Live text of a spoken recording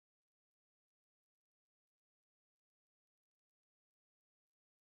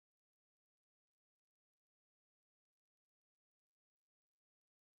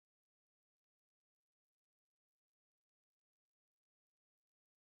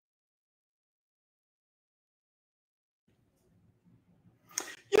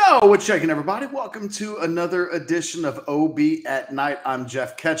Yo, what's shaking, everybody? Welcome to another edition of OB at Night. I'm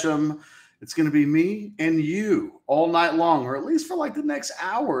Geoff Ketchum. It's going to be me and you all night long, or at least for like the next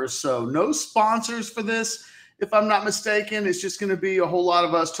hour or so. No sponsors for this, if I'm not mistaken. It's just going to be a whole lot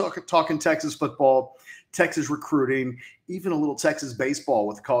of us talking Texas football, Texas recruiting, even a little Texas baseball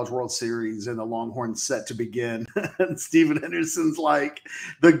with the College World Series and the Longhorns set to begin. And Steven Henderson's like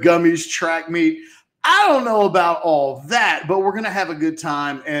the Gummies track meet. I don't know about all that, but we're going to have a good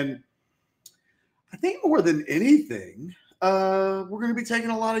time. And I think more than anything, we're going to be taking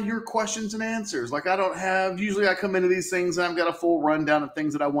a lot of your questions and answers. Like usually I come into these things and I've got a full rundown of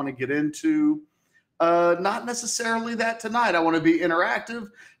things that I want to get into. Not necessarily that tonight. I want to be interactive.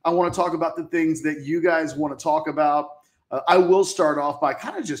 I want to talk about the things that you guys want to talk about. I will start off by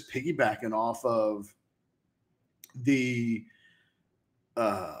kind of just piggybacking off of the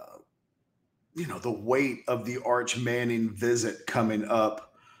the weight of the Arch Manning visit coming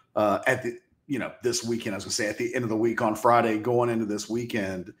up at the, this weekend. I was going to say at the end of the week on Friday, going into this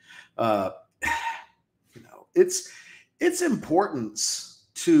weekend. Its importance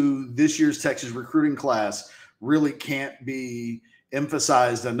to this year's Texas recruiting class really can't be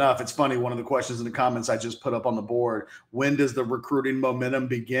emphasized enough. It's funny, one of the questions in the comments I just put up on the board: when does the recruiting momentum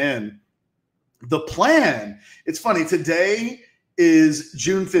begin? The plan, it's funny, today is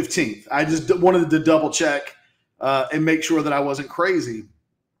June 15th. I just wanted to double check and make sure that I wasn't crazy.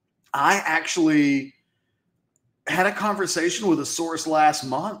 I actually had a conversation with a source last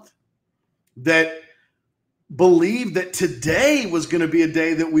month that believed that today was going to be a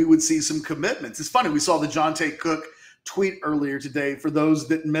day that we would see some commitments. It's funny, we saw the Jonte Cook tweet earlier today. For those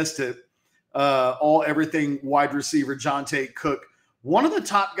that missed it, everything wide receiver Jonte Cook, one of the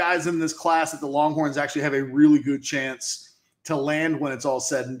top guys in this class that the Longhorns actually have a really good chance to land when it's all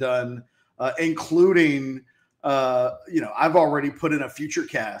said and done, including, I've already put in a future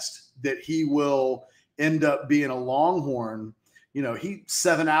cast that he will end up being a Longhorn. He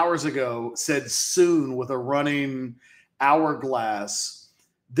 7 hours ago said soon with a running hourglass.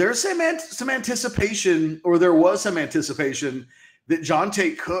 There's some anticipation, or there was some anticipation, that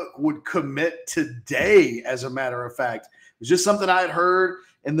Jonte Cook would commit today, as a matter of fact. It was just something I had heard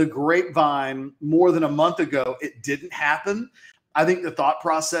in the grapevine more than a month ago. It didn't happen. I think the thought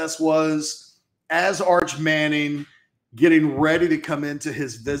process was, as Arch Manning getting ready to come into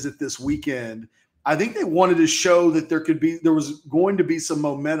his visit this weekend, I think they wanted to show that there was going to be some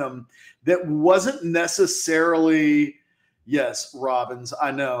momentum that wasn't necessarily, yes, Robbins,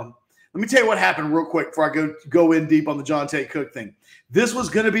 I know. Let me tell you what happened real quick before I go in deep on the Jonte Cook thing. This was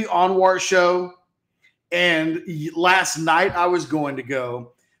going to be Anwar's show. And last night I was going to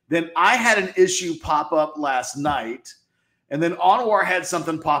go. Then I had an issue pop up last night. And then Anwar had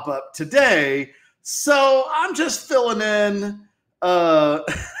something pop up today. So I'm just filling in. Whoa,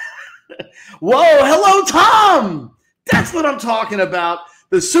 hello, Tom. That's what I'm talking about.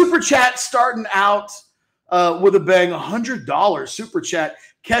 The super chat starting out with a bang. $100 super chat.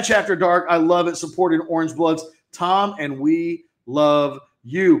 Catch After Dark. I love it. Supporting Orangebloods. Tom, and we love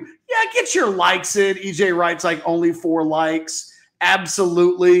you. Yeah, get your likes in. EJ writes like only 4 likes.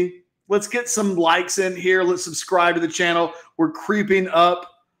 Absolutely. Let's get some likes in here. Let's subscribe to the channel. We're creeping up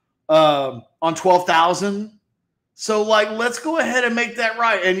on 12,000. So let's go ahead and make that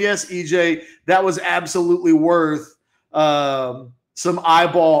right. And yes, EJ, that was absolutely worth some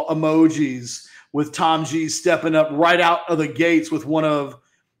eyeball emojis with Tom G stepping up right out of the gates with one of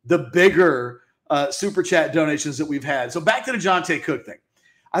the bigger super chat donations that we've had. So back to the Jonte Cook thing.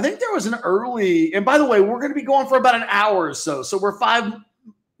 I think there was an early, and by the way, we're going to be going for about an hour or so. So we're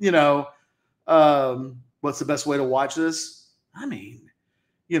what's the best way to watch this? I mean,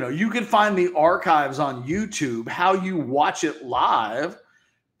 you can find the archives on YouTube. How you watch it live,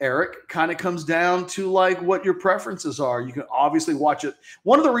 Eric, kind of comes down to what your preferences are. You can obviously watch it.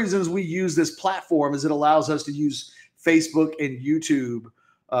 One of the reasons we use this platform is it allows us to use Facebook and YouTube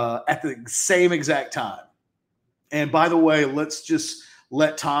at the same exact time. And by the way, let's just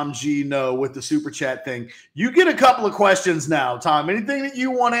let Tom G know with the super chat thing. You get a couple of questions now, Tom. Anything that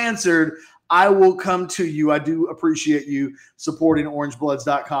you want answered, I will come to you. I do appreciate you supporting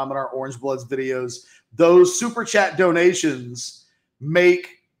orangebloods.com and our Orangebloods videos. Those super chat donations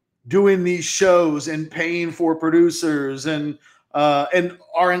make doing these shows and paying for producers and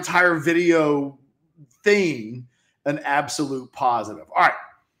our entire video thing an absolute positive. All right.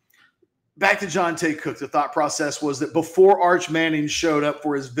 Back to Jonte Cook. The thought process was that before Arch Manning showed up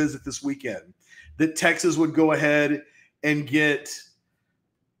for his visit this weekend, that Texas would go ahead and get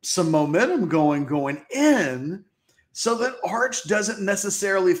some momentum going in so that Arch doesn't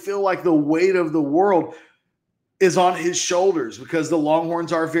necessarily feel like the weight of the world. is on his shoulders because the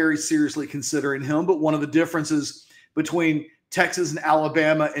Longhorns are very seriously considering him. But one of the differences between Texas and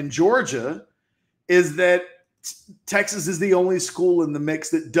Alabama and Georgia is that Texas is the only school in the mix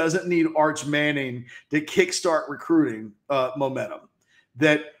that doesn't need Arch Manning to kickstart recruiting momentum.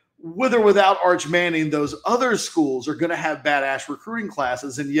 That with or without Arch Manning, those other schools are going to have badass recruiting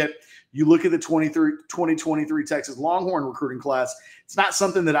classes. And yet you look at the 2023 Texas Longhorn recruiting class, it's not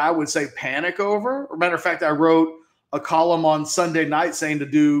something that I would say panic over. As a matter of fact, I wrote a column on Sunday night saying to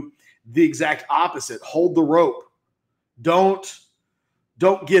do the exact opposite. Hold the rope. Don't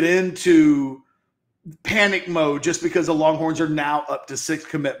get into panic mode just because the Longhorns are now up to 6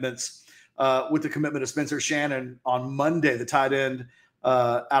 commitments with the commitment of Spencer Shannon on Monday, the tight end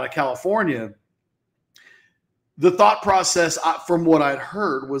out of California. The thought process from what I'd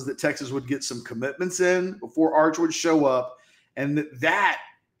heard was that Texas would get some commitments in before Arch would show up, and that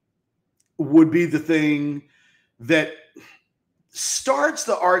would be the thing that starts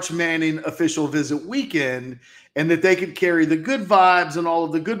the Arch Manning official visit weekend, and that they could carry the good vibes and all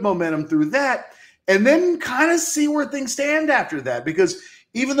of the good momentum through that, and then kind of see where things stand after that. Because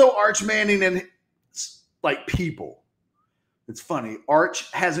even though Arch Manning and like people, it's funny,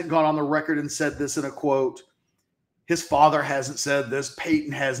 Arch hasn't gone on the record and said this in a quote. His father hasn't said this.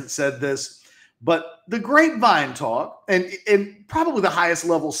 Peyton hasn't said this. But the grapevine talk, and probably the highest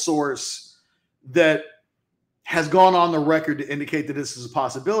level source that has gone on the record to indicate that this is a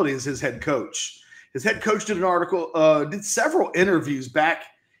possibility, is his head coach. His head coach did an article, did several interviews back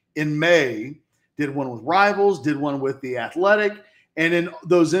in May, did one with Rivals, did one with The Athletic. And in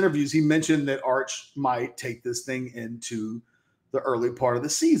those interviews, he mentioned that Arch might take this thing into the early part of the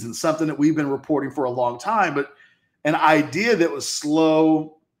season, something that we've been reporting for a long time, but an idea that was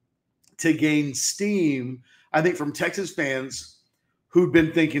slow to gain steam, I think, from Texas fans who'd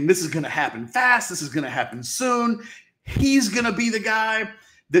been thinking this is going to happen fast, this is going to happen soon. He's going to be the guy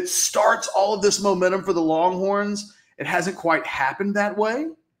that starts all of this momentum for the Longhorns. It hasn't quite happened that way.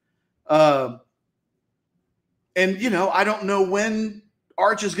 And, I don't know when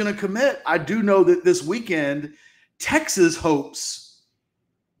Arch is going to commit. I do know that this weekend, Texas hopes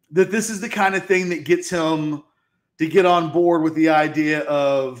that this is the kind of thing that gets him to get on board with the idea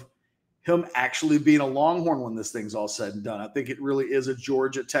of him actually being a Longhorn when this thing's all said and done. I think it really is a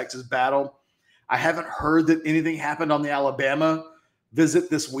Georgia-Texas battle. I haven't heard that anything happened on the Alabama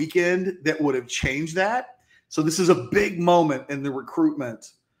visit this weekend that would have changed that. So this is a big moment in the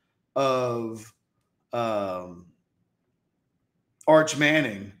recruitment of Arch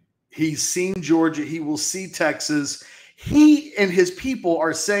Manning. He's seen Georgia. He will see Texas. He and his people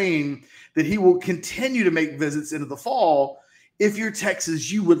are saying that he will continue to make visits into the fall. If you're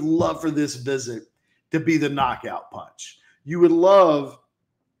Texas, you would love for this visit to be the knockout punch. You would love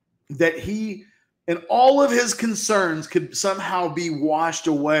that he and all of his concerns could somehow be washed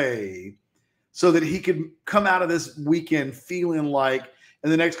away so that he could come out of this weekend feeling like in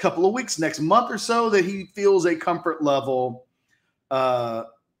the next couple of weeks, next month or so, that he feels a comfort level that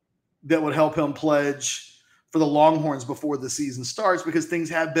would help him pledge for the Longhorns before the season starts, because things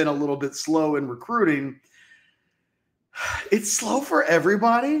have been a little bit slow in recruiting. It's slow for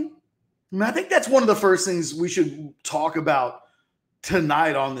everybody. I think that's one of the first things we should talk about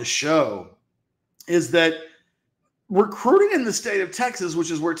tonight on the show, is that recruiting in the state of Texas, which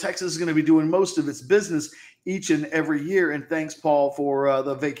is where Texas is going to be doing most of its business each and every year. And thanks, Paul, for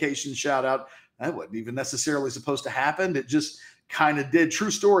the vacation shout out. That wasn't even necessarily supposed to happen. It just kind of did.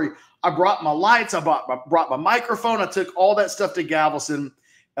 True story. I brought my lights. I brought my microphone. I took all that stuff to Galveston.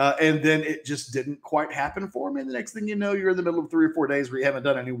 And then it just didn't quite happen for me. The next thing you know, you're in the middle of 3 or 4 days where you haven't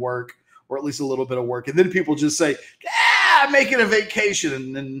done any work, or at least a little bit of work. And then people just say, I'm making a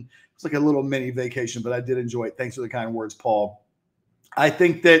vacation. And it's like a little mini vacation, but I did enjoy it. Thanks for the kind words, Paul. I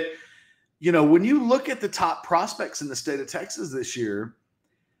think that, when you look at the top prospects in the state of Texas this year,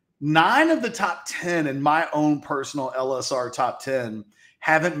 9 of the top 10 in my own personal LSR top 10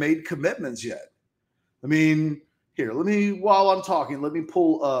 haven't made commitments yet. I mean, here, while I'm talking, let me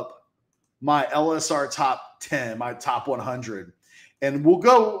pull up my LSR top 10, my top 100, and we'll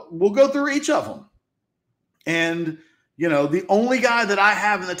go through each of them. And, the only guy that I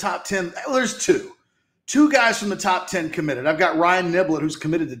have in the top 10, well, there's two guys from the top 10 committed. I've got Ryan Niblett, who's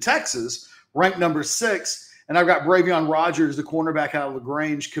committed to Texas, ranked number 6. And I've got Bravion Rogers, the cornerback out of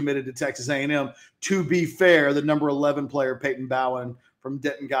LaGrange, committed to Texas A&M. To be fair, the number 11 player, Peyton Bowen from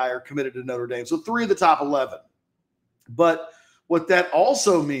Denton Guyer, committed to Notre Dame. So 3 of the top 11. But what that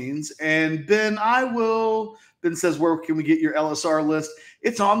also means, and Ben says, where can we get your LSR list?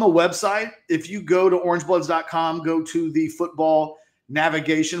 It's on the website. If you go to orangebloods.com, go to the football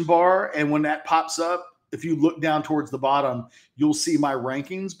navigation bar, and when that pops up, if you look down towards the bottom, you'll see my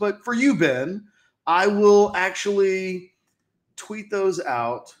rankings. But for you, Ben, I will actually tweet those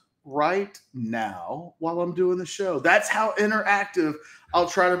out right now while I'm doing the show. That's how interactive I'll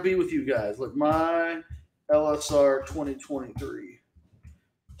try to be with you guys. Look, my LSR 2023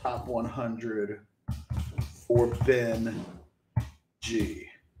 top 100 for Ben G.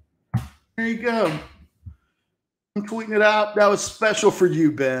 There you go. I'm tweeting it out. That was special for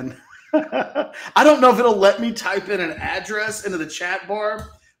you, Ben. I don't know if it'll let me type in an address into the chat bar,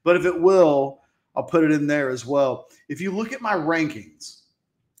 but if it will, I'll put it in there as well. If you look at my rankings,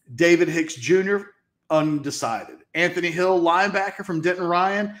 David Hicks Jr., undecided. Anthony Hill, linebacker from Denton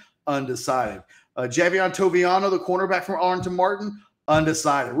Ryan, undecided. Javion Toviano, the cornerback from Arlington Martin,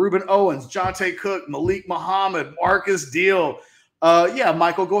 undecided. Reuben Owens, Jonte Cook, Malik Muhammad, Marcus Deal. Yeah,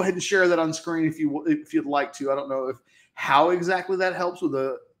 Michael, go ahead and share that on screen if you'd like to. I don't know how exactly that helps with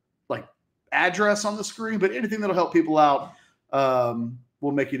the address on the screen, but anything that'll help people out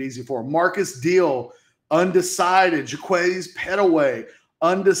will make it easy for them. Marcus Deal, undecided. Jaquays Petaway,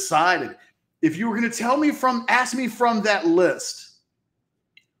 undecided. If you were going to ask me from that list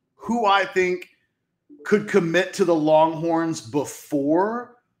who I think could commit to the Longhorns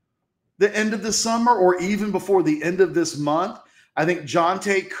before the end of the summer or even before the end of this month, I think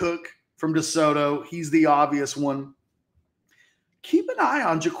Jonte Cook from DeSoto, he's the obvious one. Keep an eye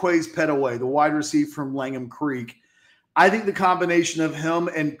on Jaquays Petaway, the wide receiver from Langham Creek. I think the combination of him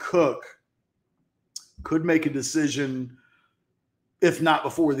and Cook could make a decision, if not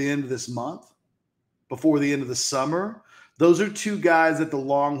before the end of this month, before the end of the summer. Those are two guys that the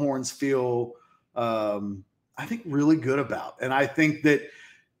Longhorns feel, I think, really good about. And I think that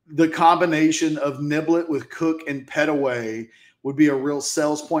the combination of Niblett with Cook and Petaway would be a real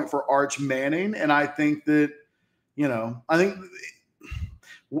sales point for Arch Manning. And I think that,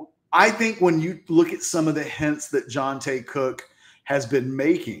 I think when you look at some of the hints that Jonte Cook has been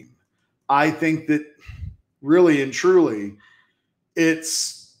making, I think that really and truly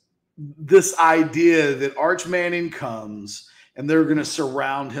it's this idea that Arch Manning comes and they're going to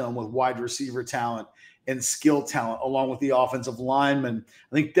surround him with wide receiver talent and skill talent along with the offensive linemen.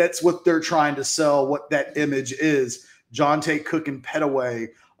 I think that's what they're trying to sell, what that image is. Jonte Cook and Petaway,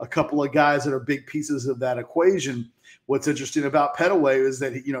 a couple of guys that are big pieces of that equation. What's interesting about Petaway is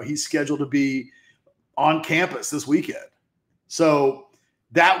that he's scheduled to be on campus this weekend. So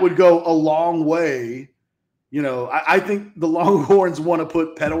that would go a long way. I think the Longhorns want to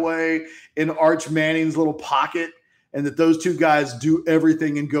put Petaway in Arch Manning's little pocket and that those two guys do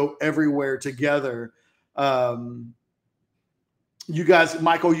everything and go everywhere together. You guys,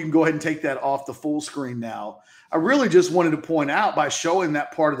 Michael, you can go ahead and take that off the full screen now. I really just wanted to point out by showing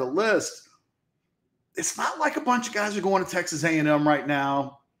that part of the list, it's not like a bunch of guys are going to Texas A&M right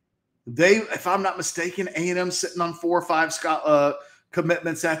now. If I'm not mistaken, A&M sitting on 4 or 5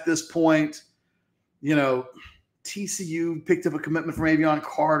 commitments at this point. TCU picked up a commitment from Avion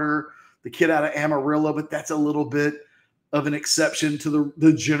Carter, the kid out of Amarillo, but that's a little bit of an exception to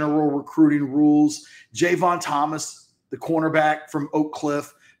the general recruiting rules. Javon Thomas, the cornerback from Oak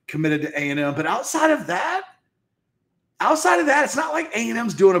Cliff, committed to A&M. But outside of that, it's not like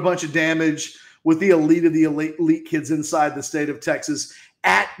A&M's doing a bunch of damage with the elite of the elite kids inside the state of Texas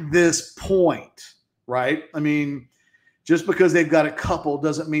at this point, right? I mean, just because they've got a couple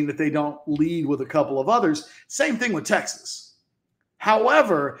doesn't mean that they don't lead with a couple of others. Same thing with Texas.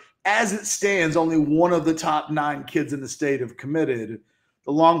 However, as it stands, only one of the top 9 kids in the state have committed.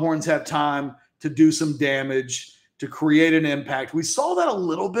 The Longhorns have time to do some damage, to create an impact. We saw that a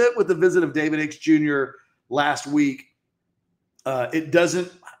little bit with the visit of David Hicks Jr. last week.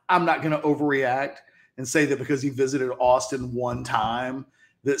 I'm not going to overreact and say that because he visited Austin one time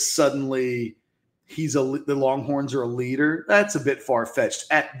that suddenly the Longhorns are a leader. That's a bit far-fetched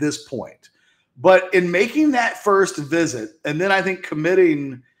at this point. But in making that first visit, and then I think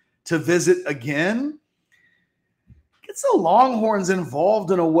committing to visit again, gets the Longhorns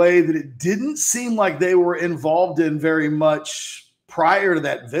involved in a way that it didn't seem like they were involved in very much prior to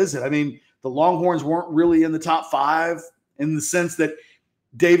that visit. I mean, the Longhorns weren't really in the top 5 in the sense that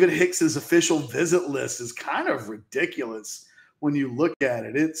David Hicks's official visit list is kind of ridiculous when you look at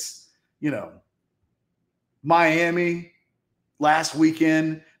it. It's, Miami last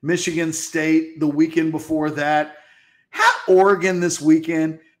weekend, Michigan State the weekend before that, Oregon this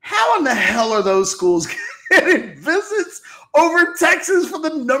weekend. How in the hell are those schools getting visits over Texas for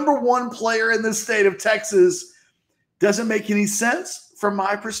the number 1 player in the state of Texas? Doesn't make any sense from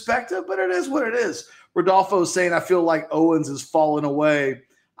my perspective, but it is what it is. Rodolfo is saying, I feel like Owens is falling away.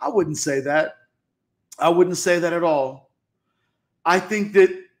 I wouldn't say that. I wouldn't say that at all. I think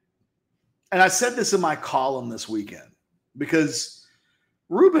that and I said this in my column this weekend, because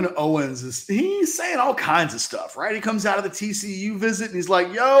Reuben Owens he's saying all kinds of stuff, right? He comes out of the TCU visit and he's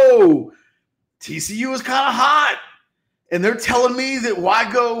like, yo, TCU is kind of hot. And they're telling me that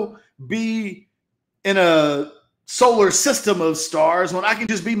why go be in a solar system of stars when I can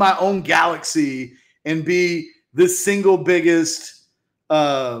just be my own galaxy and be the single biggest,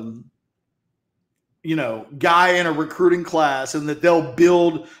 guy in a recruiting class, and that they'll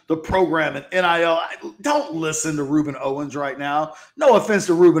build the program and NIL. Don't listen to Reuben Owens right now. No offense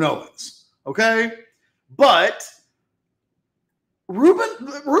to Reuben Owens, okay? But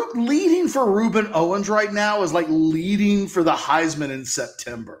leading for Reuben Owens right now is like leading for the Heisman in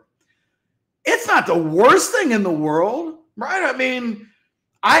September. It's not the worst thing in the world, right? I mean,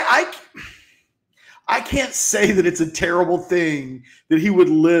 I can't say that it's a terrible thing that he would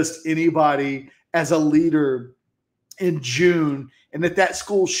list anybody as a leader in June and that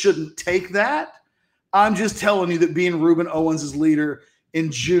school shouldn't take that. I'm just telling you that being Reuben Owens' leader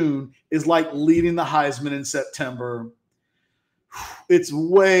in June is like leading the Heisman in September. It's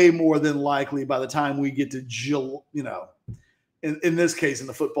way more than likely by the time we get to, in this case, in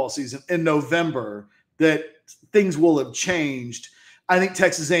the football season, in November, that things will have changed. I think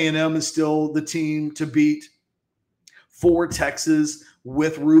Texas A&M is still the team to beat for Texas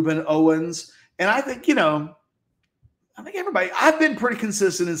with Reuben Owens. And I think, everybody, I've been pretty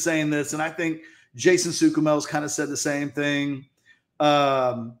consistent in saying this, and I think Jason Sukumel's kind of said the same thing.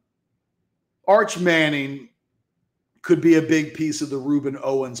 Arch Manning could be a big piece of the Reuben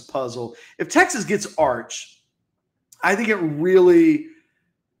Owens puzzle. If Texas gets Arch, I think it really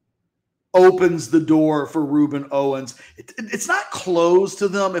opens the door for Reuben Owens. It's not closed to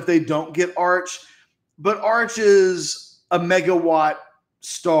them if they don't get Arch, but Arch is a megawatt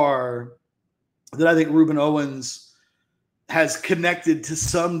star that I think Reuben Owens has connected to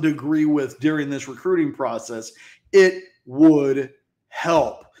some degree with during this recruiting process. It would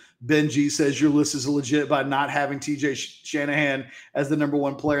help. Benji says your list is legit by not having TJ Shanahan as the number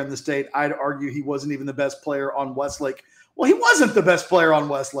one player in the state. I'd argue he wasn't even the best player on Westlake. Well, he wasn't the best player on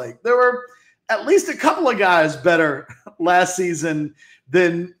Westlake. There were at least a couple of guys better last season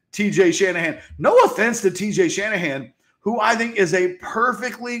than TJ Shanahan. No offense to TJ Shanahan, who I think is a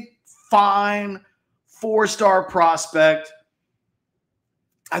perfectly fine 4-star prospect.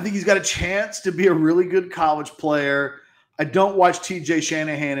 I think he's got a chance to be a really good college player. I don't watch TJ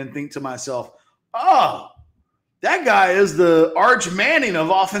Shanahan and think to myself, oh, that guy is the Arch Manning of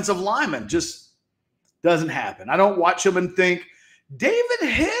offensive linemen. Just doesn't happen. I don't watch him and think, David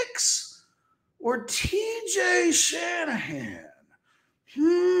Hicks or TJ Shanahan?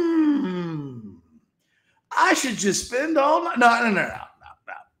 I should just spend all night.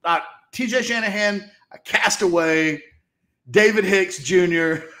 No. TJ Shanahan, a castaway. David Hicks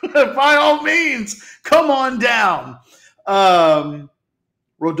Jr., by all means, come on down.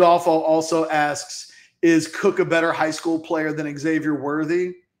 Rodolfo also asks, is Cook a better high school player than Xavier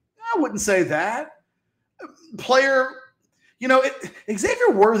Worthy? I wouldn't say that. Xavier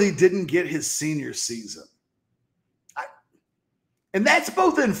Worthy didn't get his senior season. And that's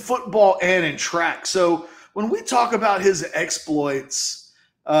both in football and in track. So when we talk about his exploits,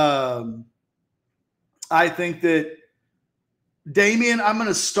 I think that Damian, I'm going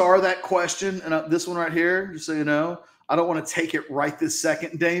to star that question, and this one right here, just so you know. I don't want to take it right this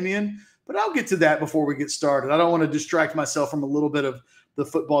second, Damian, but I'll get to that before we get started. I don't want to distract myself from a little bit of the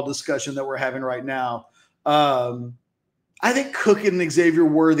football discussion that we're having right now. I think Cook and Xavier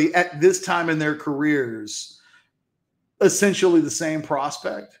Worthy at this time in their careers, essentially the same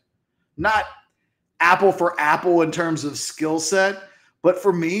prospect. Not apple for apple in terms of skill set, but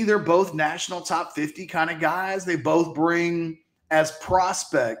for me, they're both national top 50 kind of guys. They both bring as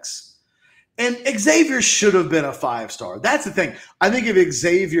prospects. And Xavier should have been a 5-star. That's the thing. I think if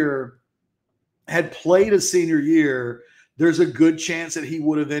Xavier had played a senior year, there's a good chance that he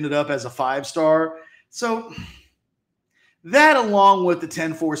would have ended up as a 5-star. So that, along with the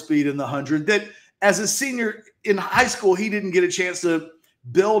 10.4 speed and the 100, that as a senior in high school, he didn't get a chance to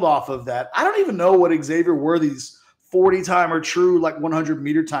build off of that. I don't even know what Xavier Worthy's 40-time or true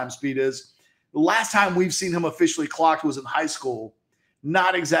 100-meter time speed is. The last time we've seen him officially clocked was in high school.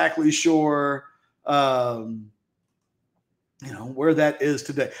 Not exactly sure, where that is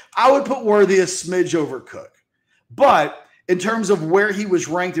today. I would put Worthy a smidge over Cook. But in terms of where he was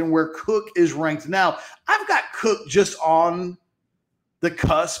ranked and where Cook is ranked now, I've got Cook just on the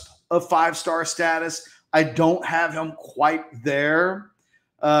cusp of 5-star status. I don't have him quite there.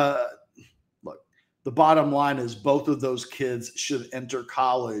 Look, the bottom line is both of those kids should enter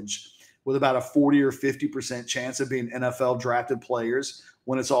college with about a 40 or 50% chance of being NFL drafted players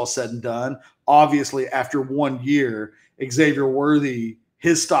when it's all said and done. Obviously, after 1 year, Xavier Worthy,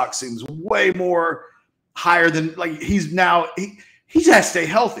 his stock seems way more higher than like he's now. He just has to stay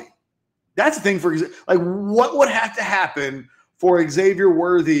healthy. That's the thing for like what would have to happen for Xavier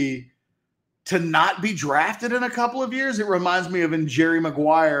Worthy to not be drafted in a couple of years? It reminds me of in Jerry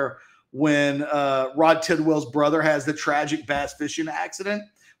Maguire when Rod Tidwell's brother has the tragic bass fishing accident.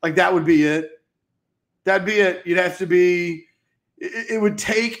 Like that would be it. That'd be it. You'd have to be. It would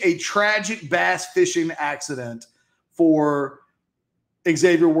take a tragic bass fishing accident for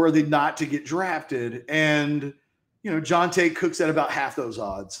Xavier Worthy not to get drafted. And, Jonte Cook's at about half those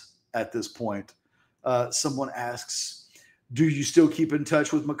odds at this point. Someone asks, do you still keep in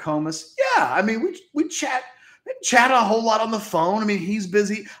touch with McComas? Yeah. I mean, we chat a whole lot on the phone. I mean, he's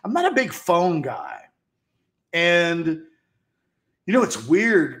busy. I'm not a big phone guy. And, it's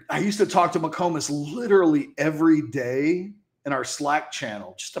weird. I used to talk to McComas literally every day in our Slack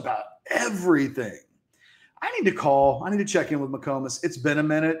channel, just about everything. I need to call. I need to check in with McComas. It's been a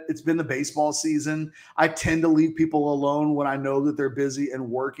minute. It's been the baseball season. I tend to leave people alone when I know that they're busy and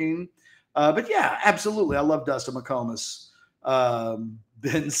working. But yeah, absolutely. I love Dustin McComas.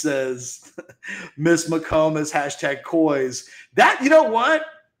 Ben says, Miss McComas, #Coys. That, you know what?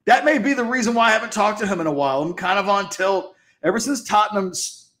 That may be the reason why I haven't talked to him in a while. I'm kind of on tilt. Ever since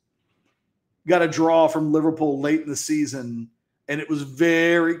Tottenham's got a draw from Liverpool late in the season, and it was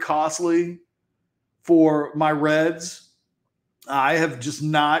very costly for my Reds, I have just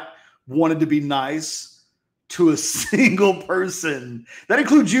not wanted to be nice to a single person. That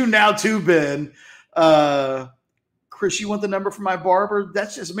includes you now too, Ben. Chris, you want the number for my barber?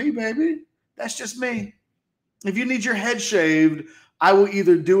 That's just me, baby. That's just me. If you need your head shaved, I will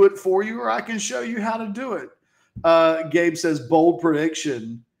either do it for you or I can show you how to do it. Gabe says, bold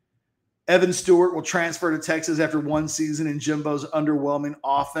prediction. Evan Stewart will transfer to Texas after 1 season in Jimbo's underwhelming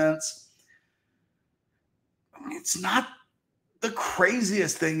offense. I mean, it's not the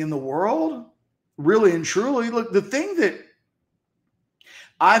craziest thing in the world, really and truly. Look, the thing that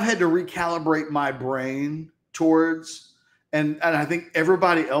I've had to recalibrate my brain towards, and I think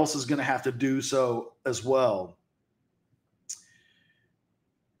everybody else is going to have to do so as well.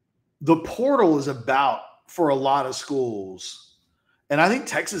 The portal is about, for a lot of schools, and I think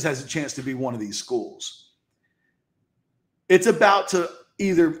Texas has a chance to be one of these schools. It's about to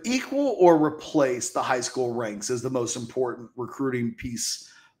either equal or replace the high school ranks as the most important recruiting piece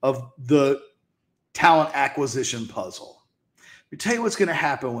of the talent acquisition puzzle. Let me tell you what's going to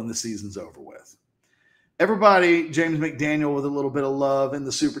happen when the season's over with. Everybody, James McDaniel with a little bit of love in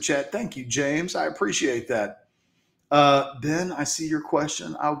the super chat. Thank you, James. I appreciate that. Ben, I see your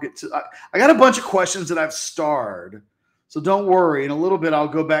question. I'll get to I got a bunch of questions that I've starred. So don't worry. In a little bit, I'll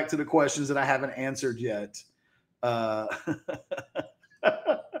go back to the questions that I haven't answered yet.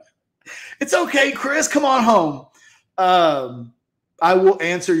 It's okay, Chris. Come on home. I will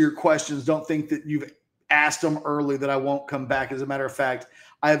answer your questions. Don't think that you've asked them early that I won't come back. As a matter of fact,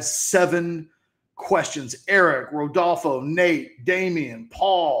 I have 7 questions. Eric, Rodolfo, Nate, Damian,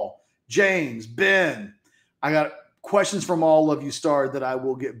 Paul, James, Ben. I got questions from all of you starred that I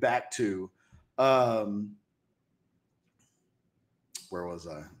will get back to. Where was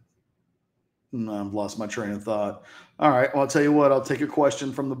I? I've lost my train of thought. All right. Well, I'll tell you what. I'll take a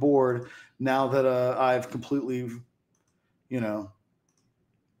question from the board now that I've completely,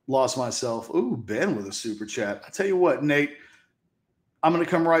 lost myself. Ooh, Ben with a super chat. I'll tell you what, Nate, I'm going to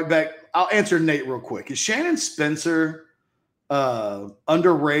come right back. I'll answer Nate real quick. Is Shannon Spencer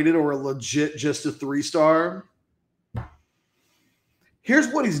underrated or legit just a 3-star? Here's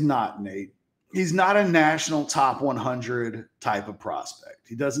what he's not, Nate. He's not a national top 100 type of prospect.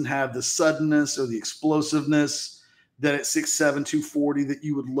 He doesn't have the suddenness or the explosiveness that at 6'7", 240 that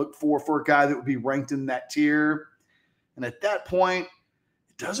you would look for a guy that would be ranked in that tier. And at that point,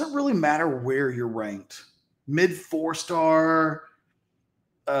 it doesn't really matter where you're ranked. Mid 4-star,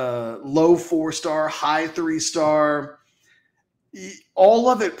 low 4-star, high 3-star. All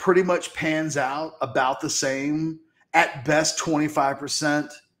of it pretty much pans out about the same. At best, 25%.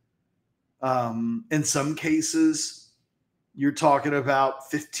 In some cases, you're talking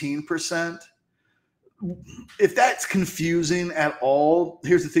about 15%. If that's confusing at all,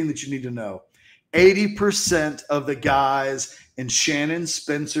 here's the thing that you need to know. 80% of the guys in Shannon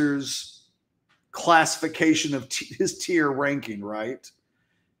Spencer's classification of his tier ranking, right?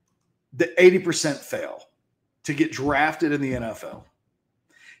 The 80% fail to get drafted in the NFL.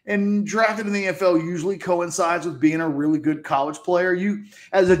 And drafted in the NFL usually coincides with being a really good college player. You,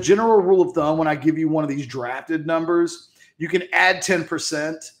 as a general rule of thumb, when I give you one of these drafted numbers, you can add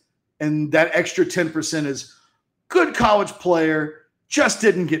 10% And that extra 10% is good college player, just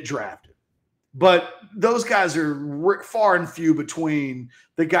didn't get drafted. But those guys are far and few between,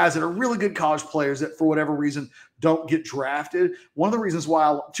 the guys that are really good college players that for whatever reason don't get drafted. Two reasons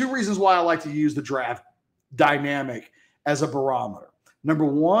why I like to use the draft dynamic as a barometer. Number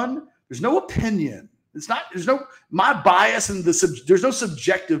one, there's no opinion. My bias and there's no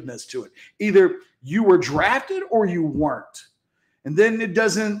subjectiveness to it. Either you were drafted or you weren't. And then it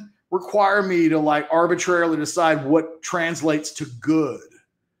doesn't require me to like arbitrarily decide what translates to good.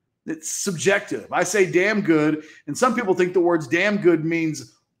 It's subjective. I say damn good, and some people think the words damn good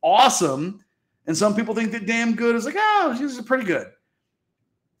means awesome, and some people think that damn good is like, oh, this is pretty good.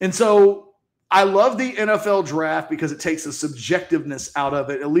 And so I love the NFL draft because it takes the subjectiveness out of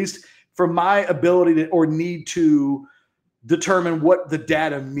it, at least from my ability to or need to determine what the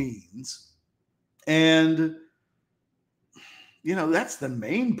data means. And, you know, that's the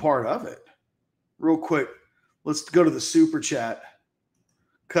main part of it. Real quick, let's go to the super chat.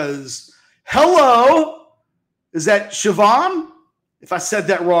 Because, hello, is that Siobhan? If I said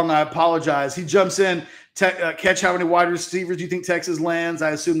that wrong, I apologize. He jumps in. Catch, how many wide receivers do you think Texas lands?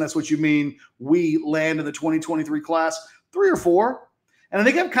 I assume that's what you mean. We land in the 2023 class. 3 or 4. And I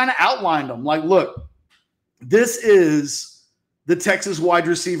think I've kind of outlined them. Like, look, this is the Texas wide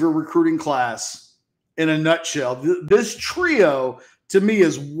receiver recruiting class in a nutshell. This trio, to me,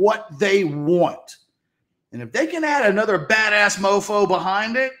 is what they want. And if they can add another badass mofo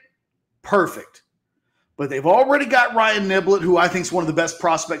behind it, perfect. But they've already got Ryan Niblett, who I think is one of the best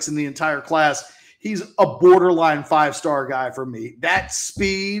prospects in the entire class. He's a borderline 5-star guy for me. That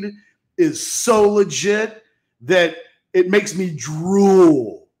speed is so legit that it makes me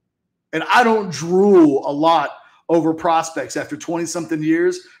drool. And I don't drool a lot over prospects after 20-something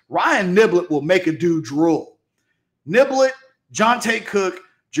years. Ryan Niblett will make a dude drool. Niblett, Jonte Cook,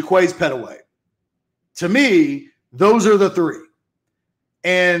 Jaquays Pettaway. To me, those are the 3.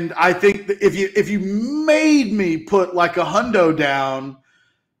 And I think that if you made me put like a hundo down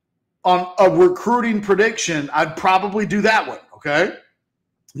on a recruiting prediction, I'd probably do that one, okay?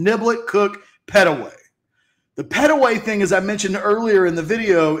 Niblett, Cook, Pettaway. The Pettaway thing, as I mentioned earlier in the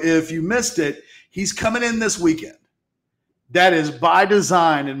video, if you missed it, he's coming in this weekend. That is by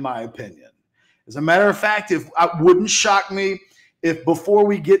design, in my opinion. As a matter of fact, it wouldn't shock me if before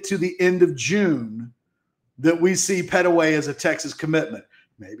we get to the end of June that we see Pettaway as a Texas commitment.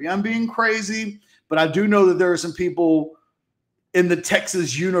 Maybe I'm being crazy, but I do know that there are some people in the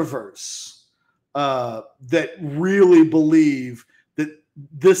Texas universe that really believe that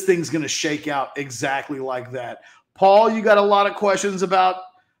this thing's going to shake out exactly like that. Paul, you got a lot of questions about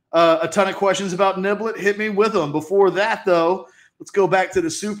a ton of questions about Niblett. Hit me with them. Before that, though, let's go back to the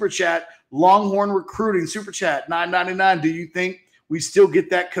super chat. Longhorn recruiting super chat $9.99. Do you think we still get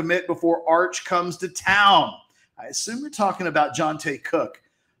that commit before Arch comes to town? I assume you're talking about Jonte Cook.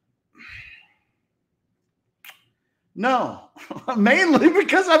 No, mainly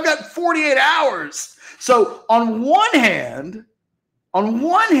because I've got 48 hours. So on one hand, I'm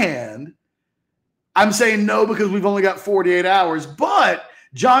saying no because we've only got 48 hours. But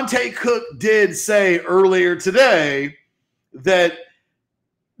Jonte Cook did say earlier today that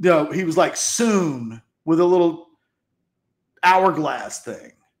he was like soon with a little hourglass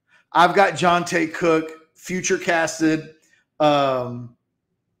thing. I've got Jonte Cook future casted to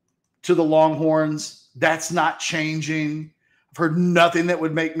the Longhorns. That's not changing. I've heard nothing that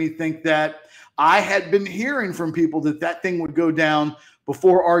would make me think that. I had been hearing from people that thing would go down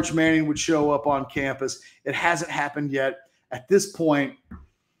before Arch Manning would show up on campus. It hasn't happened yet. At this point,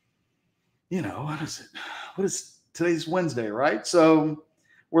 what is it? Today's Wednesday, right? So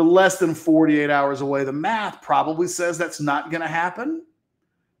we're less than 48 hours away. The math probably says that's not going to happen,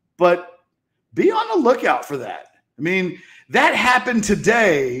 but be on the lookout for that. I mean, that happened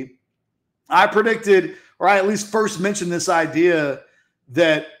today. I predicted, or I at least first mentioned this idea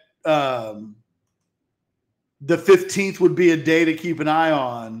that the 15th would be a day to keep an eye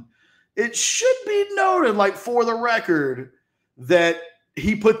on. It should be noted, like for the record, that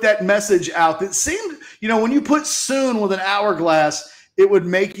he put that message out that seemed, when you put soon with an hourglass, it would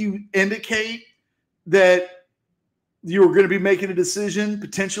make you indicate that you were going to be making a decision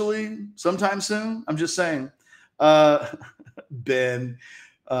potentially sometime soon. I'm just saying. Ben,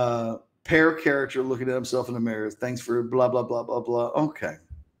 pair character looking at himself in the mirror. Thanks for blah, blah, blah, blah, blah. Okay.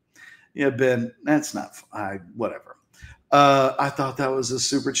 Yeah, Ben, that's not whatever. I thought that was a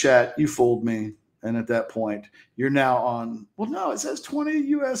super chat. You fooled me. And at that point, you're now on, well, no, it says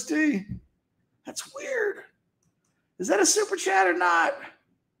 20 USD. That's weird. Is that a super chat or not?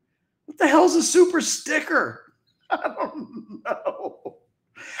 What the hell's a super sticker? I don't know.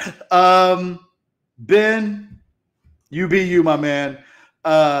 Ben, you be you, my man.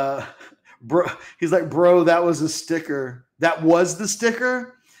 Bro, he's like, bro, that was a sticker. That was the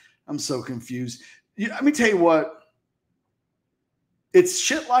sticker? I'm so confused. Let me tell you what. It's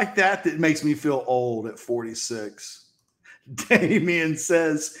shit like that that makes me feel old at 46. Damien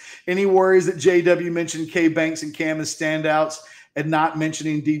says, any worries that JW mentioned K Banks and Cam as standouts and not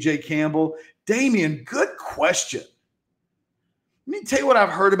mentioning DJ Campbell? Damien, good question. Let me tell you what I've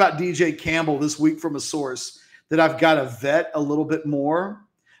heard about DJ Campbell this week from a source that I've got to vet a little bit more.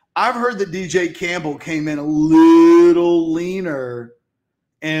 I've heard that DJ Campbell came in a little leaner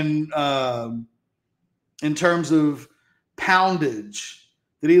in terms of poundage,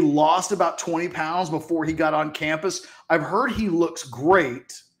 that he lost about 20 pounds before he got on campus. I've heard he looks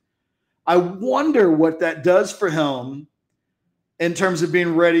great. I wonder what that does for him in terms of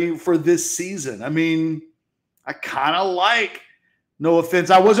being ready for this season. I mean, I kind of like, no offense,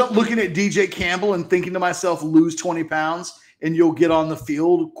 I wasn't looking at DJ Campbell and thinking to myself, lose 20 pounds and you'll get on the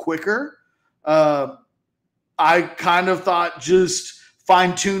field quicker. I kind of thought just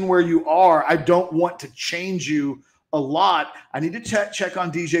fine tune where you are. I don't want to change you a lot. I need to check on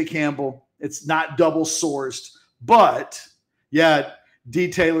DJ Campbell. It's not double sourced, but yeah,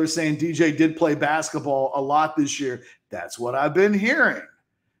 D Taylor saying DJ did play basketball a lot this year. That's what I've been hearing,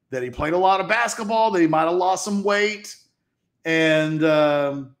 that he played a lot of basketball, that he might've lost some weight, and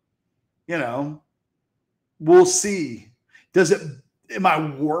we'll see. Am I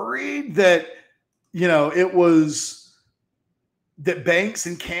worried that, it was that Banks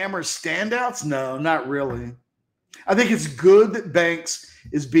and Cam are standouts? No, not really. I think it's good that Banks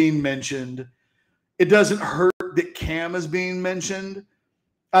is being mentioned. It doesn't hurt that Cam is being mentioned.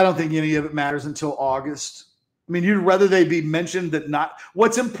 I don't think any of it matters until August. I mean, you'd rather they be mentioned than not.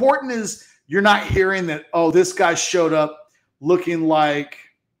 What's important is you're not hearing that, oh, this guy showed up looking like,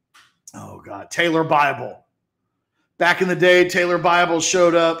 oh, God, Taylor Bible. Back in the day, Taylor Bible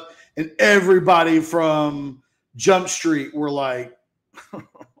showed up and everybody from Jump Street were like,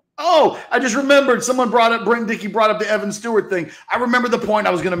 oh, I just remembered Brent Dickey brought up the Evan Stewart thing. I remember the point I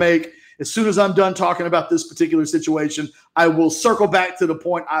was going to make. As soon as I'm done talking about this particular situation, I will circle back to the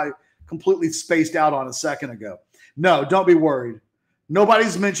point I completely spaced out on a second ago. No, don't be worried.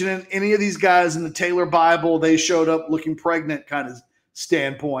 Nobody's mentioning any of these guys in the Taylor Bible. They showed up looking pregnant kind of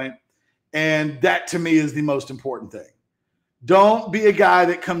standpoint. And that to me is the most important thing. Don't be a guy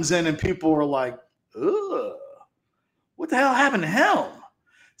that comes in and people are like, ugh, what the hell happened to him?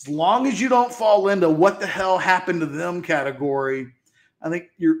 As long as you don't fall into what the hell happened to them category, I think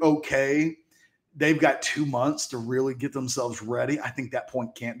you're okay. They've got 2 months to really get themselves ready. I think that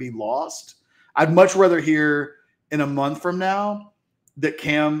point can't be lost. I'd much rather hear in a month from now that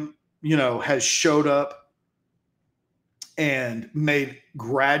Cam, has showed up and made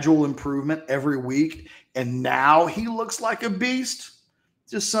gradual improvement every week, and now he looks like a beast.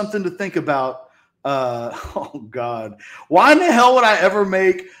 Just something to think about. Oh, God. Why in the hell would I ever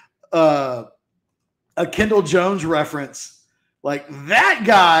make a Kendall Jones reference? Like that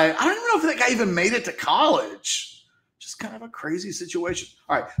guy, I don't even know if that guy even made it to college. Just kind of a crazy situation.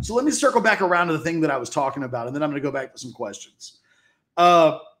 All right, so let me circle back around to the thing that I was talking about, and then I'm going to go back to some questions.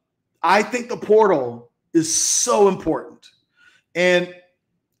 I think the portal is so important. And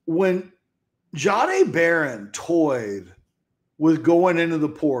when Jahdae Barron toyed with going into the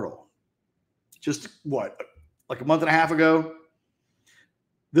portal, just like a month and a half ago,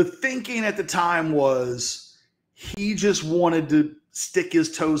 the thinking at the time was he just wanted to stick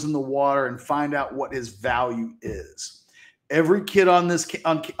his toes in the water and find out what his value is. Every kid on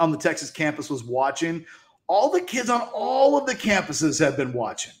the Texas campus was watching. All the kids on all of the campuses have been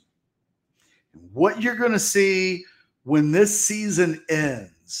watching. What you're going to see when this season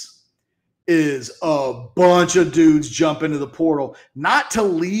ends is a bunch of dudes jump into the portal, not to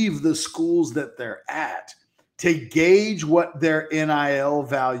leave the schools that they're at, to gauge what their NIL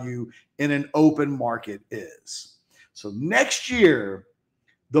value in an open market is. So next year,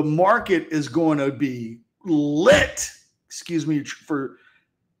 the market is going to be lit. Excuse me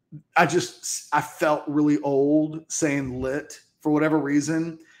I felt really old saying lit for whatever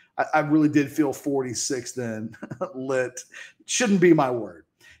reason. I really did feel 46 then. Lit. Shouldn't be my word.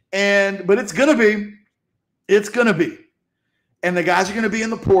 But it's going to be. It's going to be. And the guys are going to be in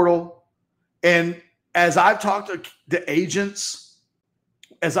the portal. And as I've talked to agents,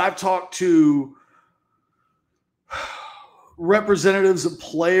 as I've talked to representatives of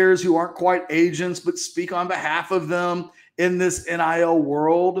players who aren't quite agents but speak on behalf of them in this NIL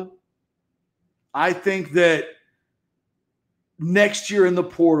world, I think that next year in the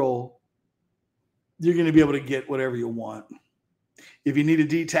portal, you're going to be able to get whatever you want. If you need a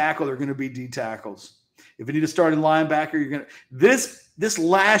D tackle, they're going to be D tackles. If you need a starting linebacker, you're going to this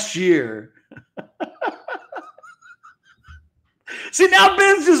last year. See, now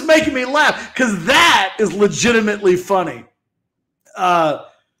Ben's just making me laugh because that is legitimately funny.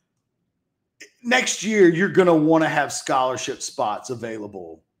 Next year, you're going to want to have scholarship spots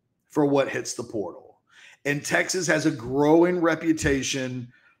available for what hits the portal. And Texas has a growing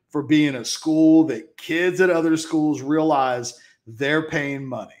reputation for being a school that kids at other schools realize they're paying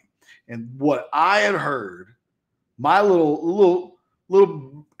money. And what I had heard, my little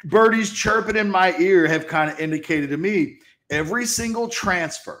birdies chirping in my ear have kind of indicated to me every single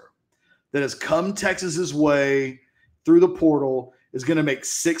transfer that has come Texas's way through the portal is going to make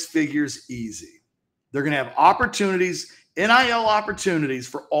six figures easy. They're going to have opportunities, NIL opportunities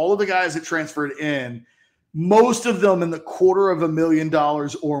for all of the guys that transferred in, most of them in the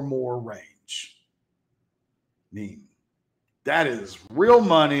 $250,000 or more range. I mean, that is real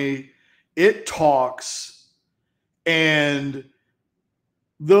money. It talks. And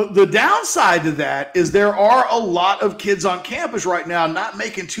the downside to that is there are a lot of kids on campus right now not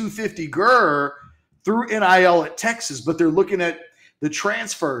making $250 GER through NIL at Texas, but they're looking at the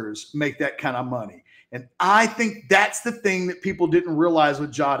transfers make that kind of money. And I think that's the thing that people didn't realize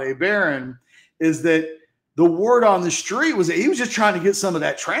with Jahdae Barron is that the word on the street was that he was just trying to get some of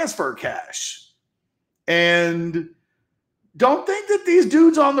that transfer cash. And don't think that these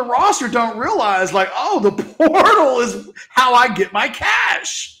dudes on the roster don't realize, like, oh, the portal is how I get my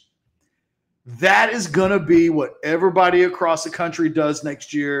cash. That is going to be what everybody across the country does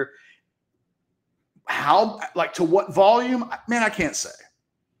next year. How, like, to what volume? Man, I can't say.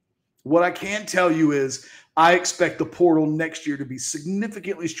 What I can tell you is I expect the portal next year to be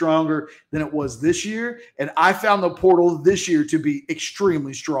significantly stronger than it was this year. And I found the portal this year to be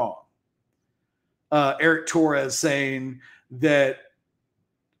extremely strong. Eric Torres saying that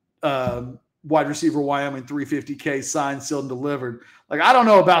wide receiver Wyoming $350K signed, sealed, and delivered. Like, I don't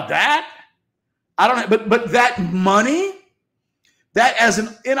know about that. I don't know, but that money, that as an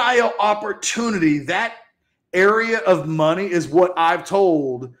NIL opportunity, that area of money is what I've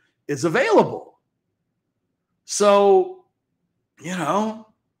told is available. So,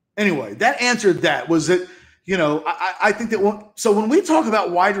 anyway, that answered that. Was it, I think that when we talk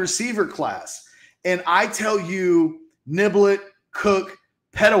about wide receiver class, and I tell you Niblett, Cook,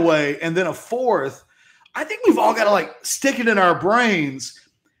 Petaway, and then a fourth, I think we've all got to like stick it in our brains.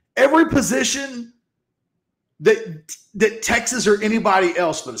 Every position that Texas or anybody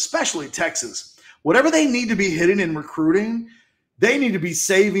else, but especially Texas, whatever they need to be hitting in recruiting, they need to be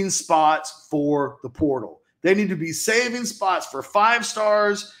saving spots for the portal. They need to be saving spots for 5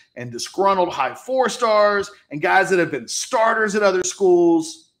 stars and disgruntled high 4 stars and guys that have been starters at other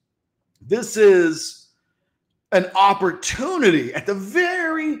schools. This is an opportunity at the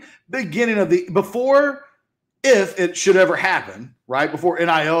very beginning of before, if it should ever happen, right? Before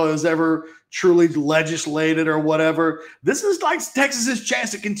NIL is ever truly legislated or whatever. This is like Texas's chance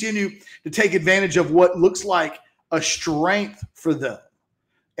to continue to take advantage of what looks like a strength for them.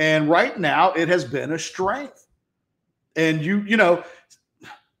 And right now it has been a strength. And it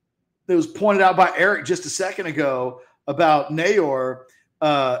was pointed out by Eric just a second ago about Nayor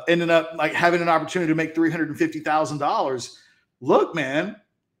ending up like having an opportunity to make $350,000. Look, man,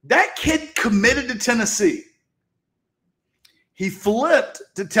 that kid committed to Tennessee. He flipped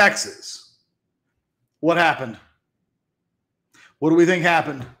to Texas. What happened? What do we think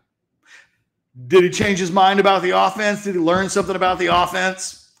happened? Did he change his mind about the offense? Did he learn something about the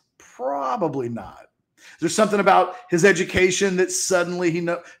offense? Probably not. Is there something about his education that suddenly he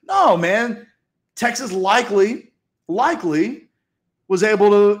knows? No, man. Texas likely was able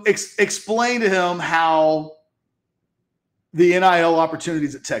to explain to him how the NIL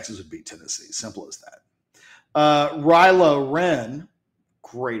opportunities at Texas would beat Tennessee. Simple as that. Ryla Wren,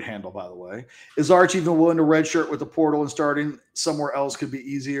 great handle, by the way. Is Arch even willing to redshirt with the portal and starting somewhere else could be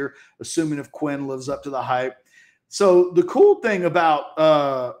easier, assuming if Quinn lives up to the hype? So the cool thing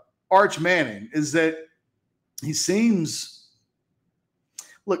about Arch Manning is that he seems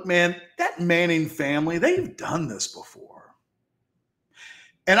 – look, man, that Manning family, they've done this before.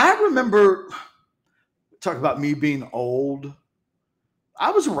 And I remember – talk about me being old.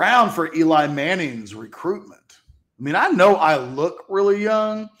 I was around for Eli Manning's recruitment. I mean, I know I look really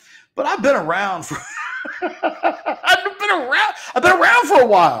young, but I've been around for I've been around for a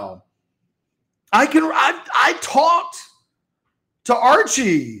while. I talked to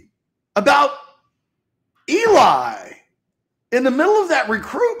Archie about Eli in the middle of that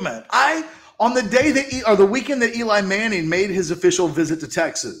recruitment. On the day or the weekend that Eli Manning made his official visit to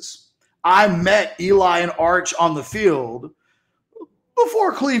Texas, I met Eli and Arch on the field.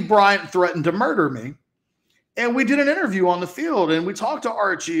 before Cleve Bryant threatened to murder me. And we did an interview on the field, and we talked to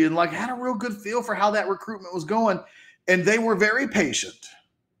Archie and like had a real good feel for how that recruitment was going. And they were very patient.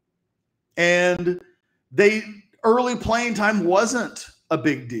 And early playing time wasn't a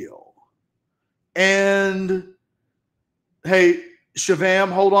big deal. And hey, Shavam,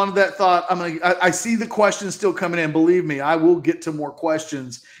 hold on to that thought. I see the questions still coming in. Believe me, I will get to more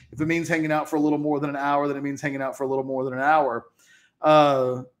questions. If it means hanging out for a little more than an hour, then it means hanging out for a little more than an hour.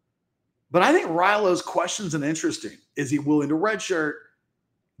 But I think Rilo's question's an interesting. Is he willing to redshirt,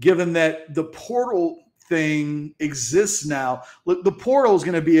 given that the portal thing exists now? Look, the portal is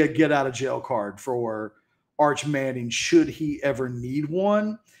going to be a get out of jail card for Arch Manning should he ever need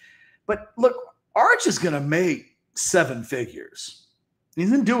one. But look, Arch is going to make 7 figures.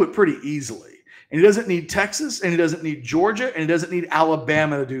 He's going to do it pretty easily. And he doesn't need Texas, and he doesn't need Georgia, and he doesn't need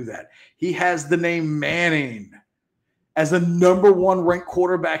Alabama to do that. He has the name Manning as the #1 ranked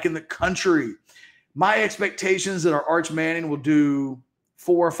quarterback in the country. My expectation is that our Arch Manning will do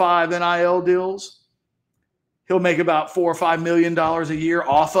 4 or 5 NIL deals. He'll make about $4 or $5 million a year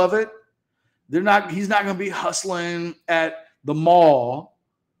off of it. He's not going to be hustling at the mall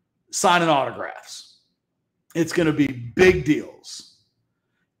signing autographs. It's going to be big deals.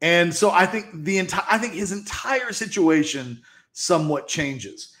 And so I think his entire situation somewhat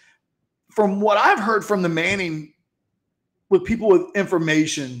changes. From what I've heard from the Manning, with people with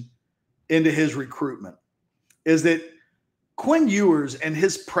information into his recruitment, is that Quinn Ewers and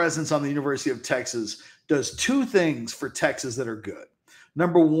his presence on the University of Texas does 2 things for Texas that are good.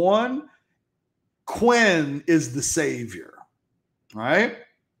 Number 1, Quinn is the savior, right?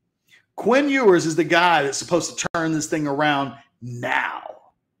 Quinn Ewers is the guy that's supposed to turn this thing around now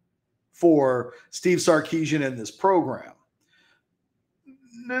for Steve Sarkisian and this program.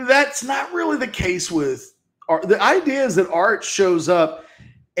 That's not really the case with the idea is that Arch shows up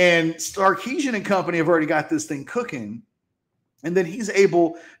and Sarkisian and company have already got this thing cooking, and then he's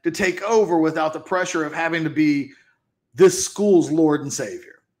able to take over without the pressure of having to be this school's Lord and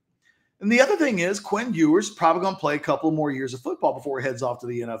Savior. And the other thing is Quinn Ewers is probably going to play a couple more years of football before he heads off to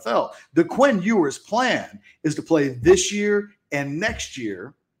the NFL. The Quinn Ewers plan is to play this year and next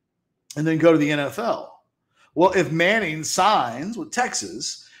year and then go to the NFL. Well, if Manning signs with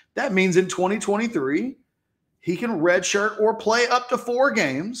Texas, that means in 2023, he can redshirt or play up to 4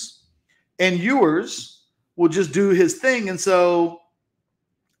 games, and Ewers will just do his thing. And so,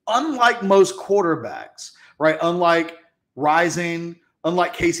 unlike most quarterbacks, right, unlike Rising,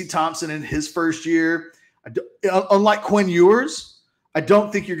 unlike Casey Thompson in his first year, unlike Quinn Ewers, I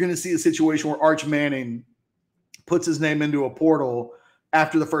don't think you're going to see a situation where Arch Manning puts his name into a portal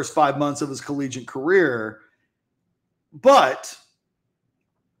after the first 5 months of his collegiate career. But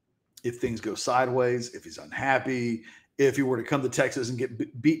if things go sideways, if he's unhappy, if he were to come to Texas and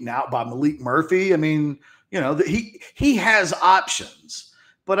get beaten out by Malik Murphy, I mean, he has options.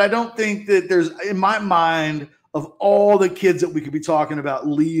 But I don't think that there's, in my mind, of all the kids that we could be talking about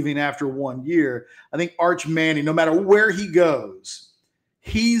leaving after 1 year, I think Arch Manning, no matter where he goes,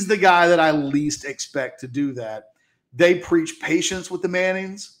 he's the guy that I least expect to do that. They preach patience with the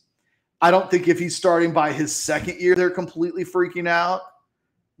Mannings. I don't think if he's starting by his 2nd year, they're completely freaking out.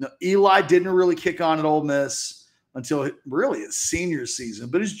 No, Eli didn't really kick on at Ole Miss until really his senior season.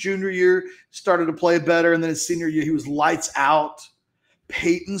 But his junior year started to play better, and then his senior year, he was lights out.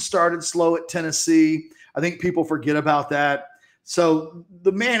 Peyton started slow at Tennessee. I think people forget about that. So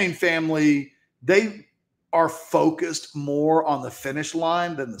the Manning family, they are focused more on the finish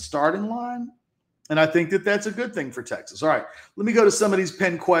line than the starting line. And I think that that's a good thing for Texas. All right, let me go to some of these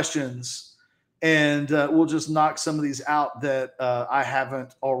pinned questions, and we'll just knock some of these out that I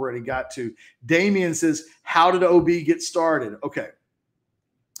haven't already got to. Damien says, how did OB get started? Okay.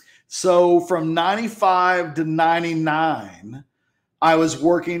 So from 95 to 99, I was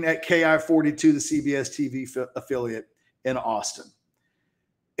working at KI42, the CBS TV affiliate in Austin.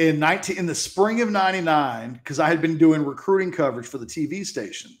 In the spring of 99, because I had been doing recruiting coverage for the TV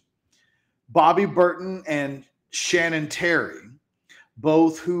station, Bobby Burton and Shannon Terry,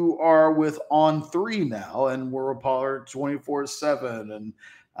 both who are with On3 now and were a part 24/7. And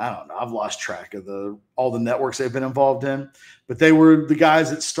I don't know, I've lost track of all the networks they've been involved in, but they were the guys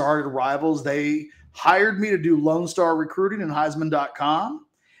that started Rivals. They hired me to do Lone Star Recruiting and Heisman.com.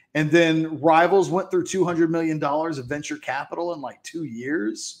 And then Rivals went through $200 million of venture capital in like 2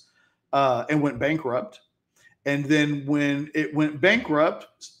 years and went bankrupt. And then when it went bankrupt,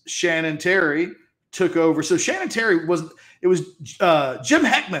 Shannon Terry took over. So Shannon Terry was Jim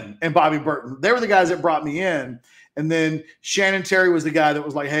Heckman and Bobby Burton. They were the guys that brought me in. And then Shannon Terry was the guy that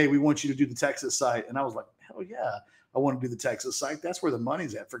was like, hey, we want you to do the Texas site. And I was like, hell yeah. I want to do the Texas site. That's where the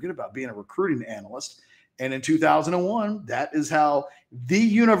money's at. Forget about being a recruiting analyst. And in 2001, that is how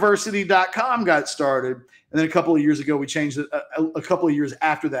theuniversity.com got started. And then a couple of years ago, we changed it. A couple of years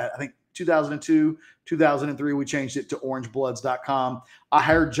after that, I think 2002, 2003, we changed it to orangebloods.com. I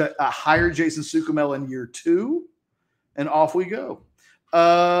hired Jason Sukumel in year 2, and off we go.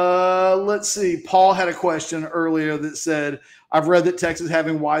 Let's see. Paul had a question earlier that said, I've read that Texas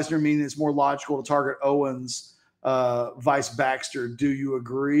having Wisner means it's more logical to target Owens, vice Baxter. Do you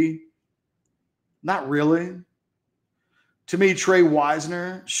agree? Not really. To me, Trey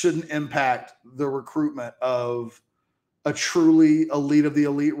Wisner shouldn't impact the recruitment of a truly elite of the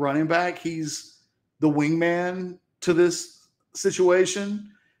elite running back. He's the wingman to this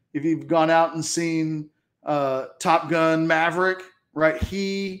situation. If you've gone out and seen Top Gun Maverick, right?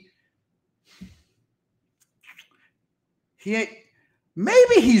 He ain't,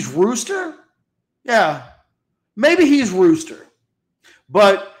 maybe he's Rooster. Yeah, maybe he's Rooster.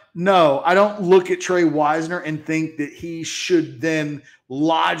 But no, I don't look at Trey Wisner and think that he should then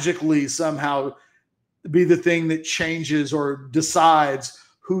logically somehow be the thing that changes or decides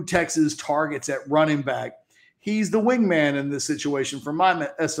who Texas targets at running back. He's the wingman in this situation, from my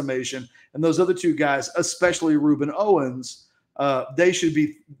estimation. And those other two guys, especially Reuben Owens, they should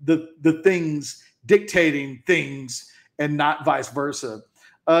be the things dictating things and not vice versa.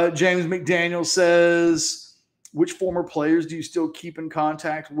 James McDaniel says, which former players do you still keep in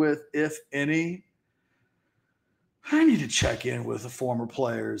contact with, if any? I need to check in with the former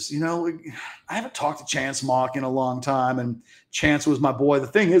players. You know, I haven't talked to Chance Mock in a long time, and Chance was my boy. The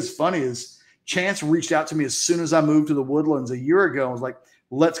thing is funny is Chance reached out to me as soon as I moved to the Woodlands a year ago and was like,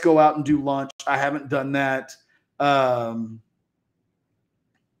 let's go out and do lunch. I haven't done that.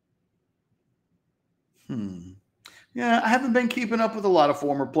 Yeah, I haven't been keeping up with a lot of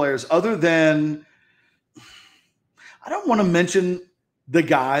former players other than I don't want to mention the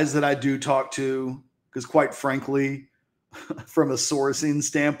guys that I do talk to because, quite frankly, from a sourcing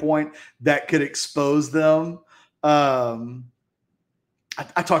standpoint, that could expose them. I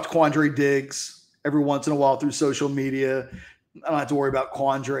talk to Quandre Diggs every once in a while through social media. I don't have to worry about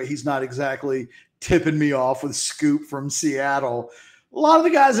Quandre. He's not exactly tipping me off with Scoop from Seattle. A lot of the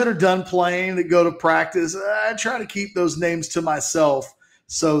guys that are done playing that go to practice, I try to keep those names to myself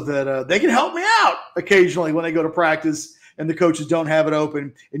so that they can help me out occasionally when they go to practice and the coaches don't have it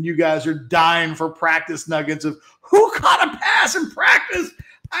open and you guys are dying for practice nuggets of who caught a pass in practice?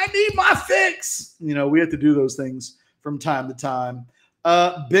 I need my fix. You know, we have to do those things from time to time.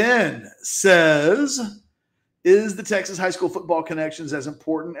 Ben says, is the Texas high school football connections as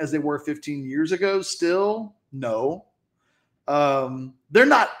important as they were 15 years ago? Still, no. They're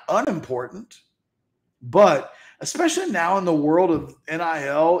not unimportant, but especially now in the world of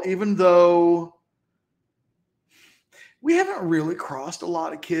NIL, even though we haven't really crossed a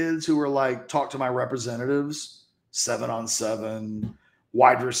lot of kids who are like, talk to my representatives, 7-on-7,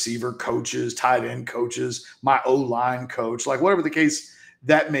 wide receiver coaches, tight end coaches, my O-line coach, like whatever the case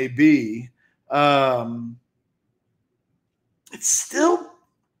that may be. It's still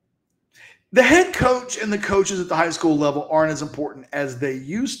the head coach and the coaches at the high school level aren't as important as they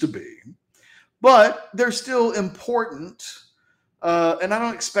used to be. But they're still important, and I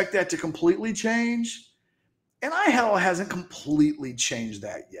don't expect that to completely change. NIL hasn't completely changed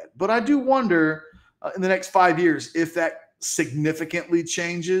that yet. But I do wonder in the next 5 years if that significantly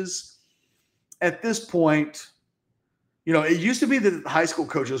changes. At this point, you know, it used to be that high school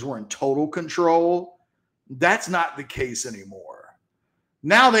coaches were in total control. That's not the case anymore.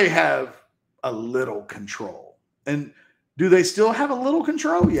 Now they have a little control. And do they still have a little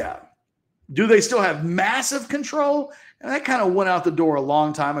control? Yeah. Do they still have massive control? And that kind of went out the door a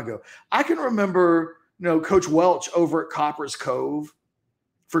long time ago. I can remember, you know, Coach Welch over at Copper's Cove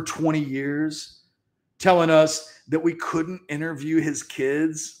for 20 years telling us that we couldn't interview his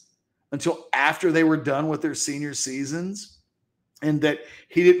kids until after they were done with their senior seasons, and that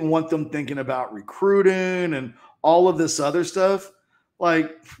he didn't want them thinking about recruiting and all of this other stuff.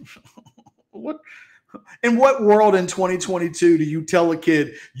 Like, what? In what world in 2022 do you tell a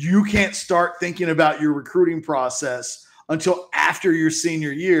kid you can't start thinking about your recruiting process until after your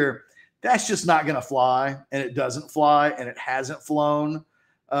senior year? That's just not going to fly, and it doesn't fly, and it hasn't flown.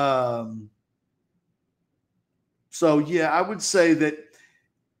 So, yeah, I would say that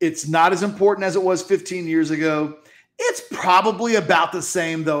it's not as important as it was 15 years ago. It's probably about the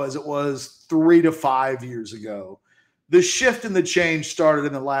same, though, as it was 3 to 5 years ago. The shift and the change started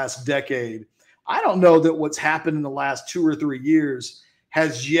in the last decade. I don't know that what's happened in the last 2 or 3 years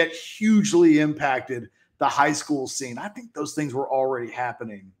has yet hugely impacted the high school scene. I think those things were already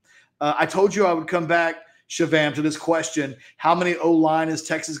happening. I told you I would come back, Shavam, to this question, how many O-line is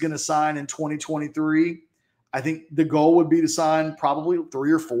Texas going to sign in 2023? I think the goal would be to sign probably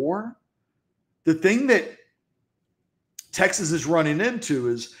 3 or 4. The thing that Texas is running into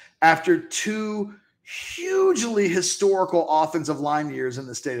is after 2 hugely historical offensive line years in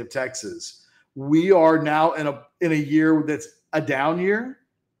the state of Texas, we are now in a year that's a down year.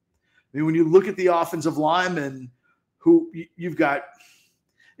 I mean, when you look at the offensive linemen who you've got,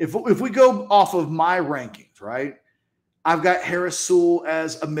 if we go off of my rankings, right, I've got Harris Sewell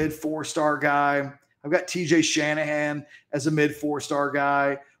as a mid 4-star guy. I've got TJ Shanahan as a mid 4-star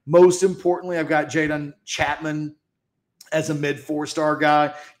guy. Most importantly, I've got Jaden Chapman as a mid 4-star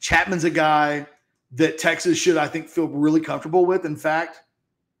guy. Chapman's a guy that Texas should, I think, feel really comfortable with. In fact,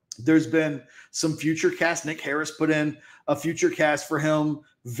 there's been some future cast. Nick Harris put in a future cast for him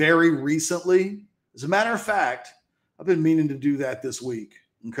very recently. As a matter of fact, I've been meaning to do that this week.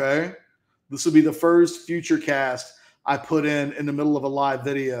 Okay. This will be the first future cast I put in the middle of a live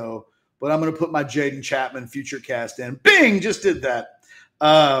video, but I'm going to put my Jaden Chapman future cast in. Bing, just did that.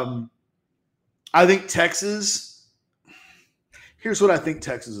 I think Texas, here's what I think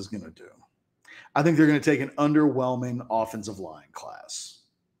Texas is going to do. I think they're going to take an underwhelming offensive line class.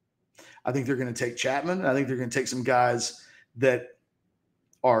 I think they're going to take Chapman. I think they're going to take some guys that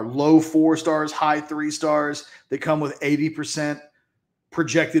are low 4 stars, high 3 stars. They come with 80%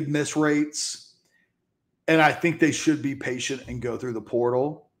 projected miss rates. And I think they should be patient and go through the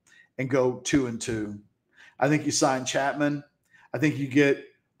portal and go 2-2. I think you sign Chapman. I think you get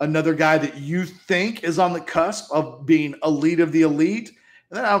another guy that you think is on the cusp of being elite of the elite.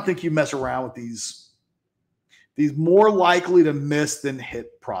 And then I don't think you mess around with these more likely to miss than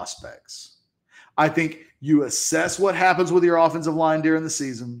hit prospects. I think you assess what happens with your offensive line during the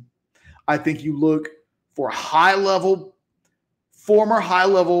season. I think you look for former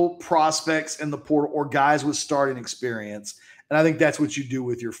high-level prospects in the portal or guys with starting experience. And I think that's what you do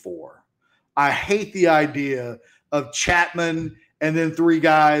with your 4. I hate the idea of Chapman and then 3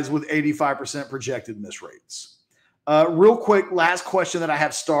 guys with 85% projected miss rates. Real quick, last question that I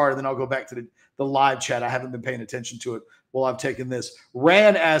have started, then I'll go back to the live chat. I haven't been paying attention to it while I've taken this.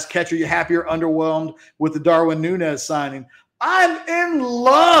 Rand asks, Ketch, are you happy or underwhelmed with the Darwin Nunez signing? I'm in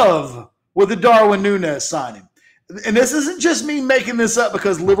love with the Darwin Nunez signing. And this isn't just me making this up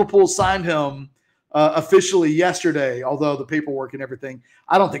because Liverpool signed him officially yesterday, although the paperwork and everything,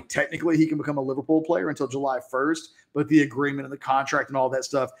 I don't think technically he can become a Liverpool player until July 1st, but the agreement and the contract and all that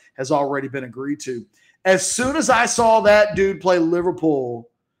stuff has already been agreed to. As soon as I saw that dude play Liverpool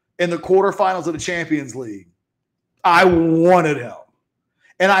in the quarterfinals of the Champions League, I wanted him.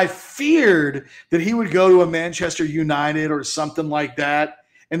 And I feared that he would go to a Manchester United or something like that,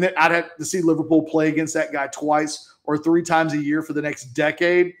 and that I'd have to see Liverpool play against that guy twice or 3 times a year for the next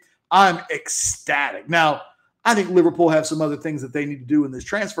decade. I'm ecstatic. Now, I think Liverpool have some other things that they need to do in this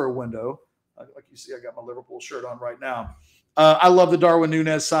transfer window. Like you see, I got my Liverpool shirt on right now. I love the Darwin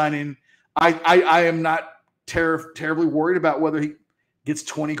Nunez signing. I am not terribly worried about whether he gets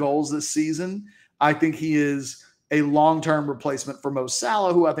 20 goals this season. I think he is a long-term replacement for Mo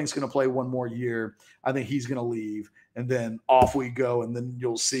Salah, who I think is going to play 1 more year. I think he's going to leave, and then off we go, and then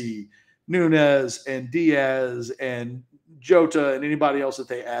you'll see Nunez and Diaz and Jota and anybody else that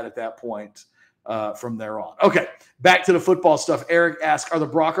they add at that point from there on. Okay, back to the football stuff. Eric asks, are the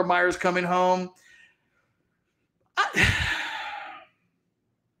Brockermeyers coming home?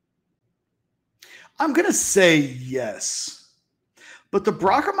 I'm going to say yes. But the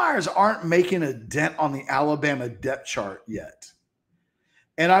Brockermeyers aren't making a dent on the Alabama depth chart yet.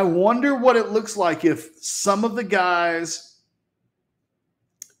 And I wonder what it looks like if some of the guys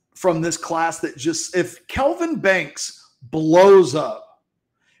from this class if Kelvin Banks blows up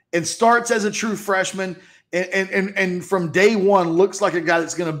and starts as a true freshman and from day one looks like a guy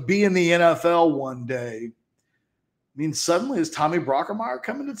that's going to be in the NFL one day, I mean, suddenly is Tommy Brockermeyer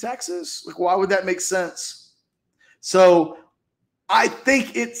coming to Texas? Like, why would that make sense? So I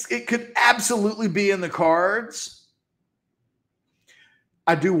think it could absolutely be in the cards.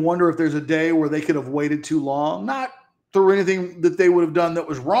 I do wonder if there's a day where they could have waited too long, not through anything that they would have done that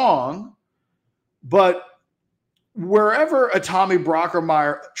was wrong, but wherever a Tommy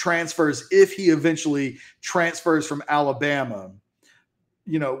Brockermeyer transfers, if he eventually transfers from Alabama,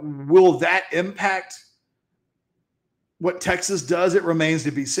 will that impact what Texas does? It remains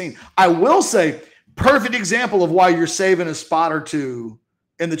to be seen. I will say, perfect example of why you're saving a spot or 2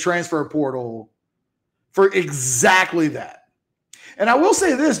 in the transfer portal for exactly that. And I will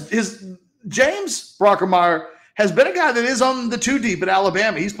say this, James Brockermeyer has been a guy that is on the 2 deep at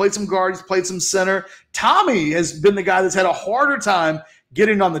Alabama. He's played some guard, he's played some center. Tommy has been the guy that's had a harder time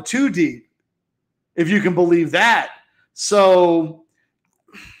getting on the 2 deep. if you can believe that. So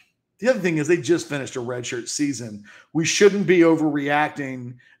the other thing is they just finished a redshirt season. We shouldn't be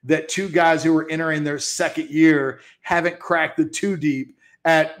overreacting that two guys who are entering their second year haven't cracked the two deep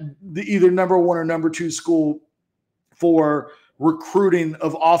at the either number one or number two school for recruiting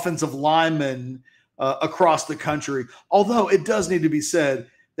of offensive linemen across the country. Although it does need to be said,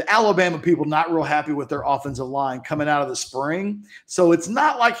 the Alabama people not real happy with their offensive line coming out of the spring. So it's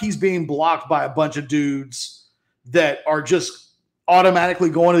not like he's being blocked by a bunch of dudes that are just automatically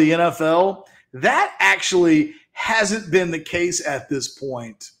going to the NFL. That actually hasn't been the case at this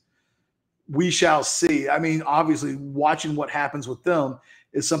point. We shall see. I mean, obviously, watching what happens with them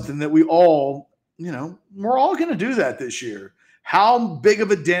is something that we all, we're all going to do that this year. How big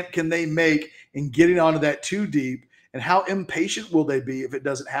of a dent can they make in getting onto that two deep, and how impatient will they be if it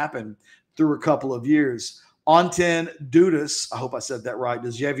doesn't happen through a couple of years? On 10, Dudas, I hope I said that right.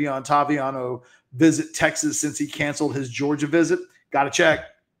 Does Yevion Taviano visit Texas since he canceled his Georgia visit? Got to check.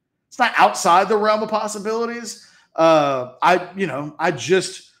 It's not outside the realm of possibilities. I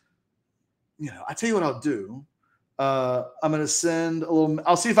tell you what I'll do. I'm going to send a little.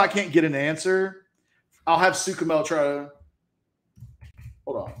 I'll see if I can't get an answer. I'll have Sukamel try to.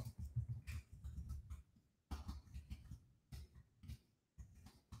 Hold on.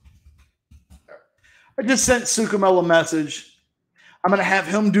 I just sent Sukamel a message. I'm going to have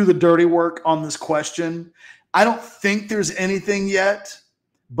him do the dirty work on this question. I don't think there's anything yet,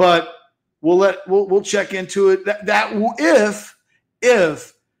 but we'll check into it.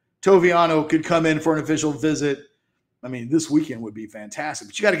 If Toviano could come in for an official visit, I mean, this weekend would be fantastic.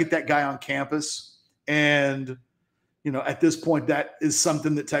 But you got to get that guy on campus, and at this point, that is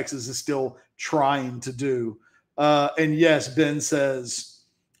something that Texas is still trying to do. And yes, Ben says,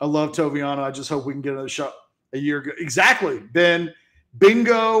 I love Toviano. I just hope we can get another shot a year ago. Exactly, Ben.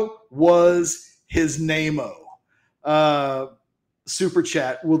 Bingo was his name-o. Super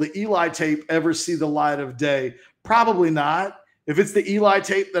chat. Will the Eli tape ever see the light of day? Probably not. If it's the Eli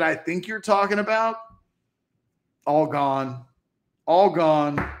tape that I think you're talking about, all gone. All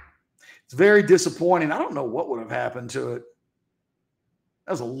gone. It's very disappointing. I don't know what would have happened to it.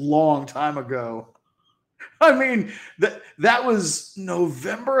 That was a long time ago. I mean, that was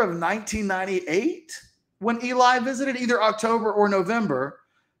November of 1998 when Eli visited, either October or November.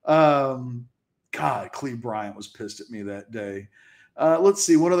 God, Cleve Bryant was pissed at me that day. Let's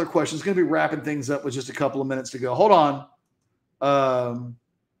see. What other questions? Going to be wrapping things up with just a couple of minutes to go. Hold on.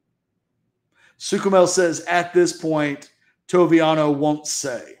 Sukamel says, at this point, Toviano won't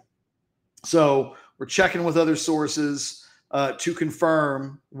say. So we're checking with other sources to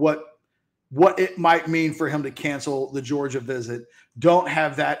confirm what it might mean for him to cancel the Georgia visit. Don't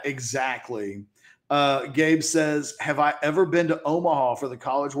have that exactly. Gabe says, have I ever been to Omaha for the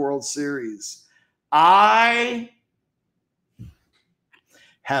College World Series? I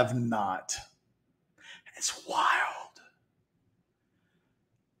have not. It's wild.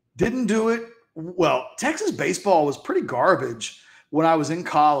 Didn't do it. Well, Texas baseball was pretty garbage when I was in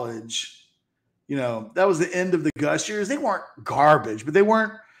college. That was the end of the Gus years. They weren't garbage, but they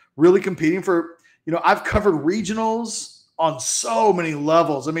weren't really competing for, I've covered regionals on so many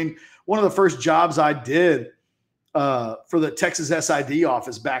levels. I mean, one of the first jobs I did for the Texas SID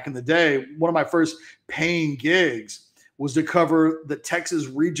office back in the day, one of my first paying gigs was to cover the Texas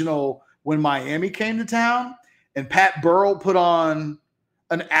regional when Miami came to town, and Pat Burrell put on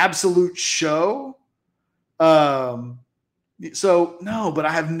an absolute show. So no, but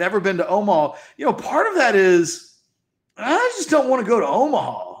I have never been to Omaha. Part of that is I just don't want to go to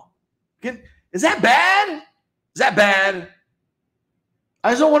Omaha. Is that bad? Is that bad?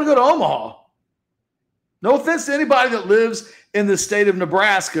 I just don't want to go to Omaha. No offense to anybody that lives in the state of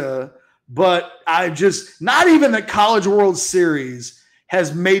Nebraska, but not even the College World Series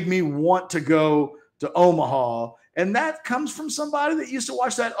has made me want to go to Omaha. And that comes from somebody that used to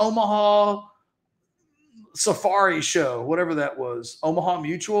watch that Omaha Safari show, whatever that was. Omaha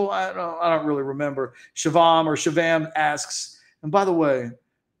Mutual? I don't really remember. Shavam asks, and by the way,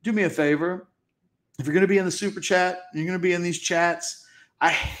 do me a favor. If you're going to be in the super chat, you're going to be in these chats, I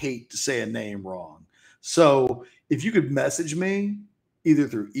hate to say a name wrong. So if you could message me either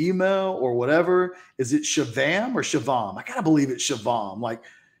through email or whatever, is it Shavam or Shavam? I got to believe it's Shavam. Like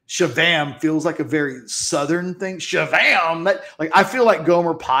Shavam feels like a very Southern thing. Shavam. I feel like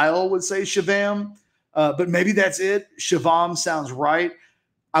Gomer Pyle would say Shavam, but maybe that's it. Shavam sounds right.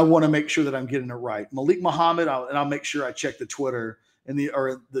 I want to make sure that I'm getting it right. Malik Muhammad, I'll make sure I check the Twitter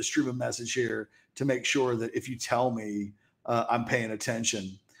or the stream of message here to make sure that if you tell me, I'm paying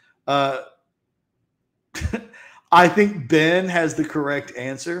attention. I think Ben has the correct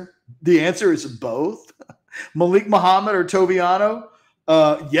answer. The answer is both. Malik Muhammad or Toviano?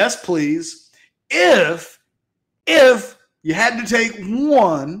 Yes, please. If you had to take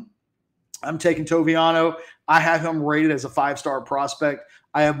one, I'm taking Toviano. I have him rated as a 5-star prospect.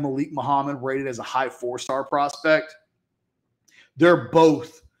 I have Malik Muhammad rated as a high 4-star prospect. They're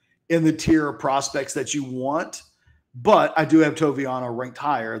both in the tier of prospects that you want, but I do have Toviano ranked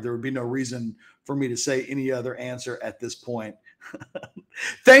higher. There would be no reason for me to say any other answer at this point.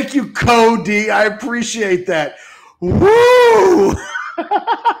 Thank you, Cody. I appreciate that. Woo!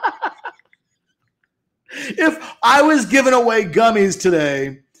 If I was giving away gummies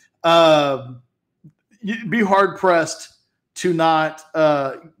today, you'd be hard-pressed to not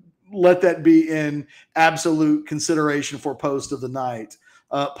let that be in absolute consideration for post of the night.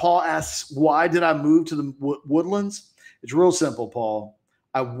 Paul asks, why did I move to the Woodlands? It's real simple, Paul.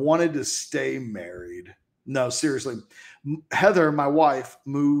 I wanted to stay married. No, seriously. Heather, my wife,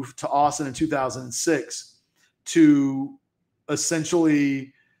 moved to Austin in 2006 to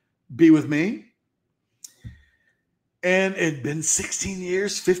essentially be with me. And it'd been 16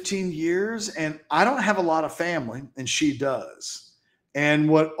 years, 15 years, and I don't have a lot of family, and she does. And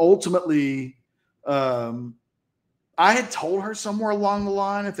what ultimately, I had told her somewhere along the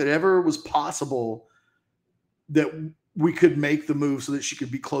line, if it ever was possible that we could make the move so that she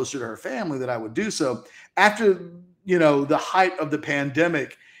could be closer to her family, that I would do so. After, the height of the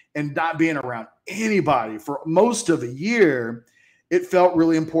pandemic and not being around anybody for most of a year, it felt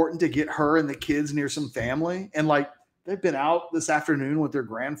really important to get her and the kids near some family. And they've been out this afternoon with their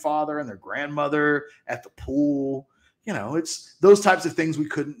grandfather and their grandmother at the pool. It's those types of things we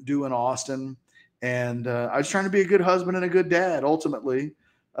couldn't do in Austin. And I was trying to be a good husband and a good dad, ultimately.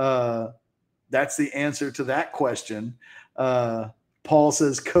 That's the answer to that question. Paul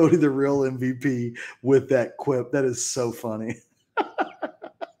says, Cody, the real MVP with that quip. That is so funny.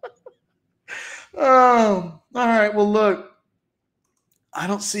 All right. Well, look, I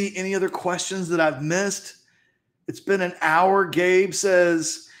don't see any other questions that I've missed. It's been an hour. Gabe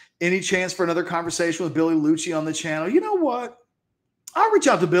says, any chance for another conversation with Billy Lucci on the channel? You know what? I'll reach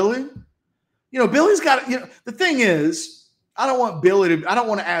out to Billy. Billy's got, the thing is, I don't want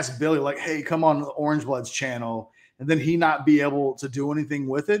to ask Billy hey, come on the Orangebloods channel and then he not be able to do anything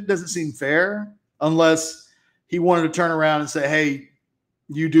with it. Doesn't seem fair unless he wanted to turn around and say, hey,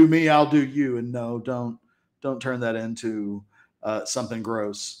 you do me, I'll do you. And no, don't turn that into something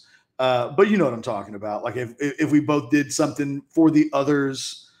gross. But you know what I'm talking about. If we both did something for the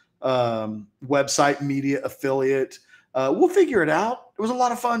other's website media affiliate, we'll figure it out. It was a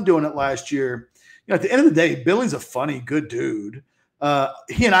lot of fun doing it last year. At the end of the day, Billy's a funny, good dude.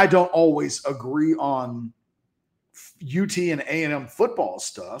 He and I don't always agree on UT and A&M football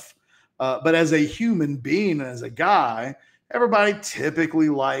stuff. But as a human being and as a guy, everybody typically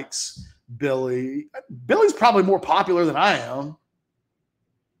likes Billy. Billy's probably more popular than I am.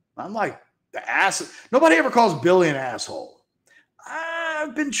 I'm like the ass. Nobody ever calls Billy an asshole.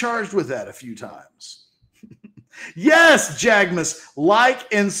 I've been charged with that a few times. Yes, Jagmus,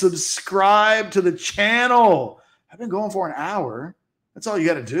 like and subscribe to the channel. I've been going for an hour. That's all you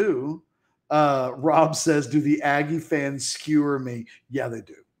got to do. Rob says, do the Aggie fans skewer me? Yeah, they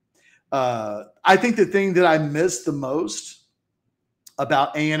do. I think the thing that I missed the most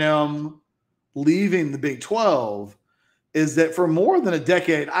about A&M leaving the Big 12 is that for more than a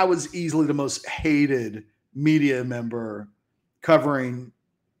decade, I was easily the most hated media member covering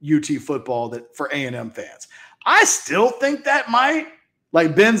UT football for A&M fans. I still think that might.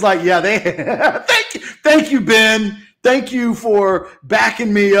 Ben's yeah, they thank you, Ben. Thank you for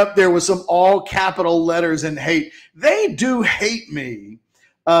backing me up there with some all capital letters and hate. They do hate me,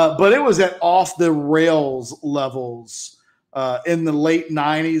 but it was at off the rails levels in the late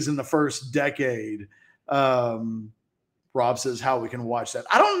 90s and the first decade. Rob says how we can watch that.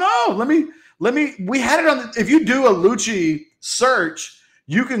 I don't know. We had it on if you do a Lucci search,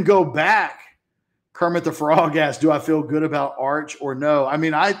 you can go back. Kermit the Frog asked, do I feel good about Arch or no? I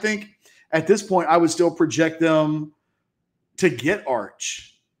mean, I think at this point I would still project them to get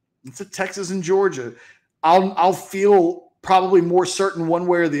Arch. It's a Texas and Georgia. I'll feel probably more certain one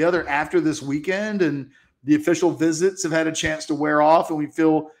way or the other after this weekend and the official visits have had a chance to wear off and we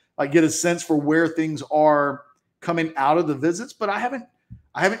feel get a sense for where things are coming out of the visits, but I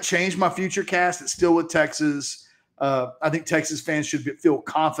haven't changed my future cast. It's still with Texas. I think Texas fans should feel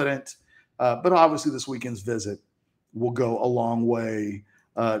confident, but obviously this weekend's visit will go a long way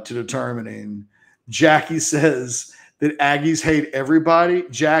to determining. Jackie says that Aggies hate everybody.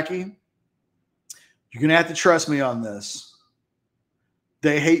 Jackie, you're going to have to trust me on this.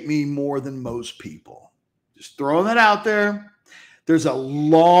 They hate me more than most people. Just throwing that out there. There's a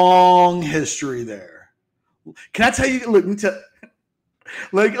long history there. Can I tell you? Look,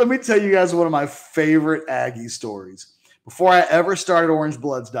 let me tell you guys one of my favorite Aggie stories. Before I ever started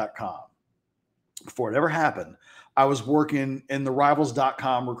Orangebloods.com, before it ever happened, I was working in the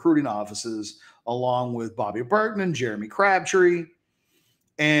Rivals.com recruiting offices along with Bobby Burton and Jeremy Crabtree.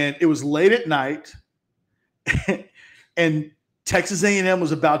 And it was late at night, and Texas A&M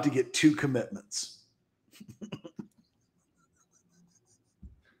was about to get 2 commitments.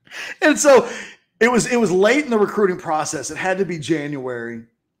 And so it was late in the recruiting process. It had to be January.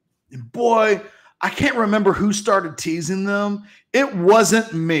 And boy, I can't remember who started teasing them. It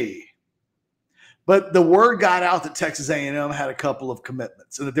wasn't me. But the word got out that Texas A&M had a couple of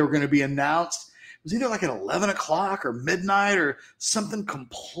commitments and that they were going to be announced. It was either like at 11 o'clock or midnight or something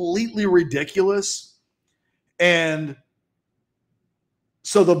completely ridiculous. And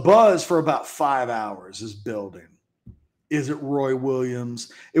so the buzz for about 5 hours is building. Is it Roy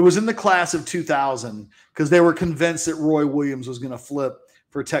Williams? It was in the class of 2000 because they were convinced that Roy Williams was going to flip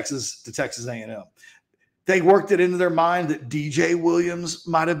for Texas to Texas A&M. They worked it into their mind that DJ Williams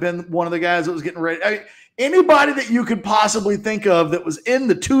might have been one of the guys that was getting ready. I mean, anybody that you could possibly think of that was in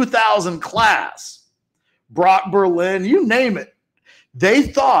the 2000 class, Brock Berlin, you name it, they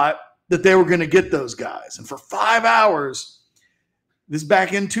thought that they were going to get those guys. And for 5 hours, this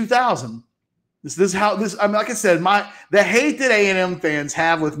back in 2000, this is how this. I mean, like I said, the hate that A&M fans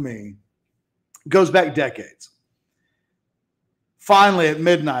have with me goes back decades. Finally, at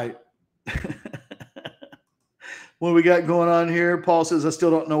midnight, what we got going on here? Paul says, I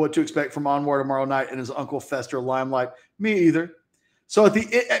still don't know what to expect from Onward tomorrow night and his Uncle Fester limelight. Me either. So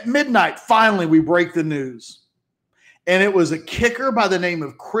at midnight, finally, we break the news. And it was a kicker by the name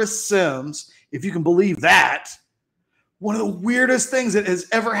of Chris Sims, if you can believe that. One of the weirdest things that has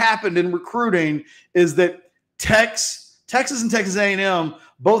ever happened in recruiting is that Texas and Texas A&M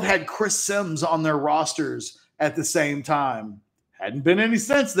both had Chris Sims on their rosters at the same time. Hadn't been any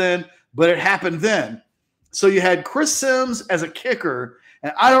since then, but it happened then. So you had Chris Sims as a kicker,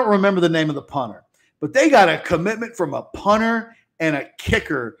 and I don't remember the name of the punter, but they got a commitment from a punter and a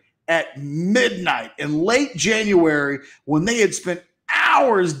kicker at midnight in late January when they had spent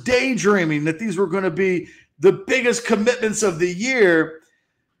hours daydreaming that these were going to be the biggest commitments of the year.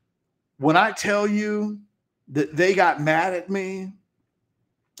 When I tell you that they got mad at me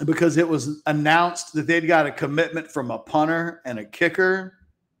because it was announced that they'd got a commitment from a punter and a kicker,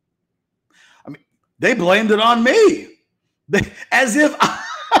 I mean, they blamed it on me. As if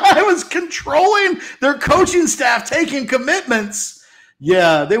I was controlling their coaching staff taking commitments.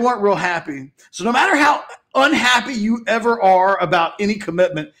 Yeah, they weren't real happy. So no matter how unhappy you ever are about any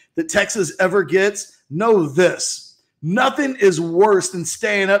commitment that Texas ever gets, know this: nothing is worse than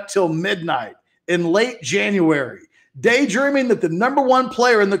staying up till midnight in late January, daydreaming that the number 1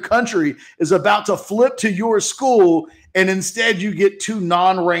 player in the country is about to flip to your school, and instead you get 2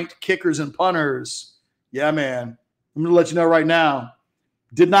 non-ranked kickers and punters. Yeah, man. I'm going to let you know right now,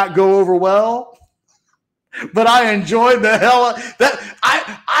 did not go over well, but I enjoyed the hell that.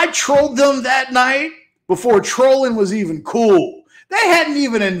 I trolled them that night before trolling was even cool. They hadn't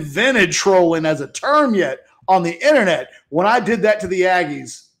even invented trolling as a term yet on the internet. When I did that to the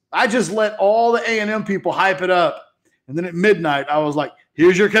Aggies, I just let all the A&M people hype it up. And then at midnight, I was like,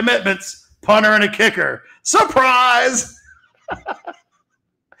 here's your commitments, punter and a kicker. Surprise!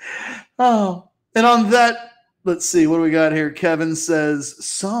 Oh, and on that, let's see, what do we got here? Kevin says,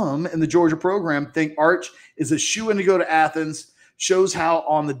 some in the Georgia program think Arch is a shoo-in to go to Athens. Shows how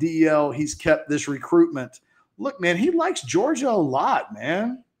on the DL he's kept this recruitment. Look, man, he likes Georgia a lot,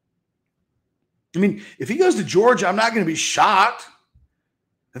 man. I mean, if he goes to Georgia, I'm not going to be shocked.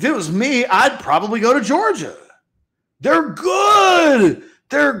 If it was me, I'd probably go to Georgia. They're good.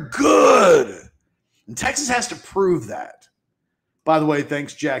 They're good. And Texas has to prove that. By the way,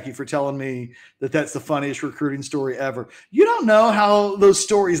 thanks, Jackie, for telling me that that's the funniest recruiting story ever. You don't know how those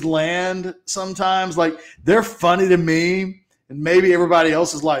stories land sometimes. Like, they're funny to me. And maybe everybody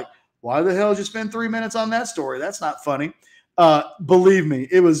else is like, why the hell did you spend 3 minutes on that story? That's not funny. Believe me,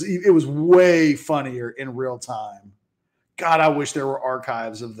 it was way funnier in real time. God, I wish there were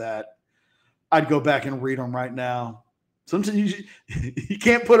archives of that. I'd go back and read them right now. Sometimes you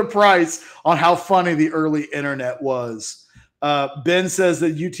can't put a price on how funny the early internet was. Ben says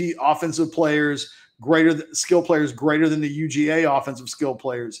that UT offensive players skill players greater than the UGA offensive skill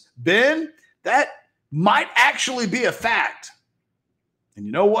players. Ben, that might actually be a fact. And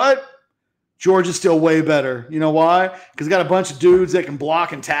you know what? Georgia's still way better. You know why? Because got a bunch of dudes that can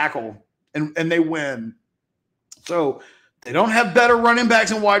block and tackle, and they win. So They don't have better running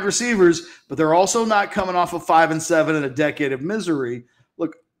backs and wide receivers, but they're also not coming off of 5-7 and a decade of misery.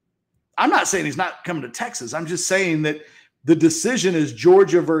 Look, I'm not saying he's not coming to Texas. I'm just saying that the decision is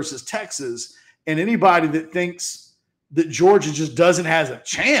Georgia versus Texas, and anybody that thinks that Georgia just doesn't have a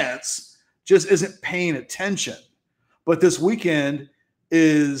chance just isn't paying attention. But this weekend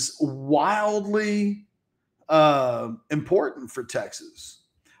is wildly important for Texas.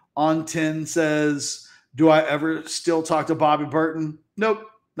 On 10 says, do I ever still talk to Bobby Burton? Nope,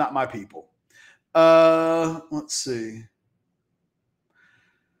 not my people. Let's see.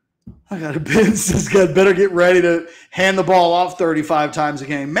 I got a Ben says, better get ready to hand the ball off 35 times a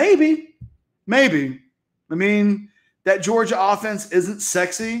game. Maybe. I mean, that Georgia offense isn't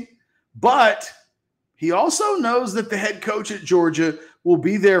sexy, but he also knows that the head coach at Georgia will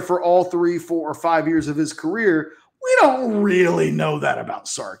be there for all 3, 4, or 5 years of his career. We don't really know that about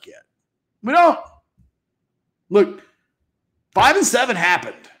Sark yet. We don't. Look, 5-7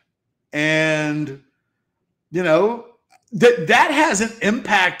 happened. And, you know, that hasn't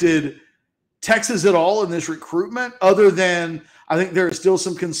impacted Texas at all in this recruitment, other than I think there are still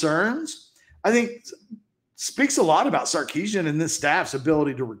some concerns. I think speaks a lot about Sarkisian and this staff's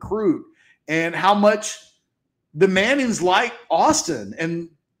ability to recruit and how much the Mannings like Austin and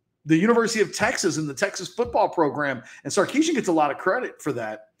the University of Texas and the Texas football program. And Sarkisian gets a lot of credit for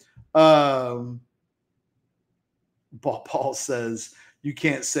that. Paul says, you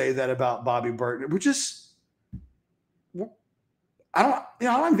can't say that about Bobby Burton. I don't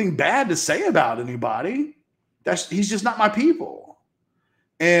have anything bad to say about anybody. He's just not my people.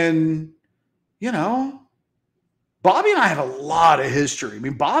 And, you know, Bobby and I have a lot of history. I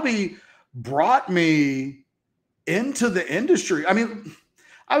mean, Bobby brought me into the industry. I mean,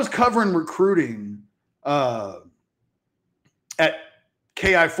 I was covering recruiting at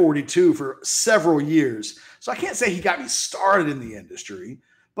KI42 for several years. So I can't say he got me started in the industry,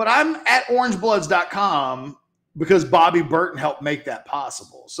 but I'm at orangebloods.com because Bobby Burton helped make that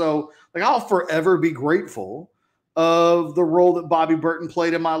possible. So like, I'll forever be grateful of the role that Bobby Burton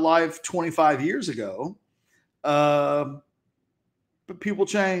played in my life 25 years ago. But people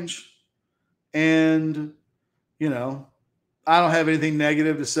change. And, you know, I don't have anything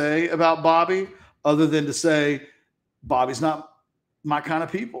negative to say about Bobby other than to say Bobby's not my kind of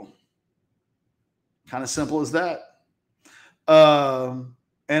people. Kind of simple as that.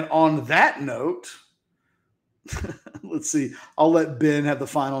 And on that note, let's see. I'll let Ben have the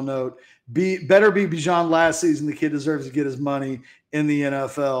final note. Better be Bijan last season. The kid deserves to get his money in the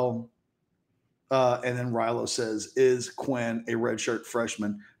NFL. And then Rilo says, is Quinn a redshirt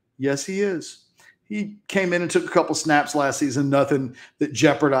freshman? Yes, he is. He came in and took a couple snaps last season, nothing that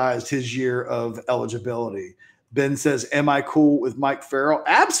jeopardized his year of eligibility. Ben says, am I cool with Mike Farrell?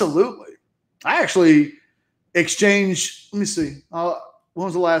 Absolutely. I actually exchanged, let me see. When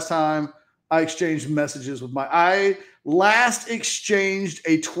was the last time I exchanged messages with Mike? I last exchanged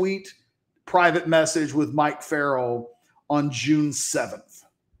a tweet private message with Mike Farrell on June 7th.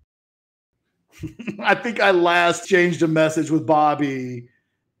 I think I last exchanged a message with Bobby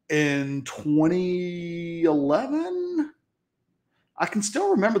in 2011. I can still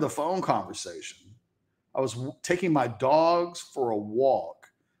remember the phone conversation. I was taking my dogs for a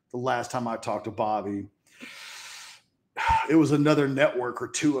walk the last time I talked to Bobby. It was another network or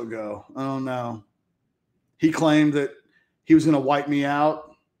two ago. I don't know. He claimed that he was going to wipe me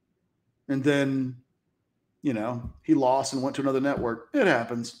out. And then, you know, he lost and went to another network. It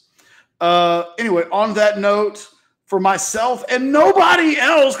happens. Anyway, on that note, for myself and nobody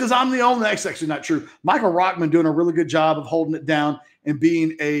else, because I'm the only, that's actually not true. Michael Rockman doing a really good job of holding it down and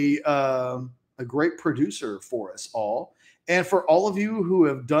being a great producer for us all. And for all of you who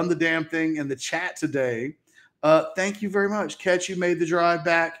have done the damn thing in the chat today, thank you very much. Ketch, you made the drive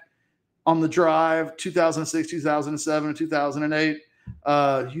back on the drive 2006, 2007, 2008.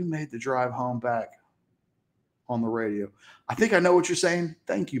 You made the drive home back on the radio. I think I know what you're saying.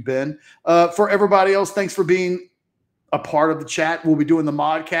 Thank you, Ben. For everybody else, thanks for being a part of the chat. We'll be doing the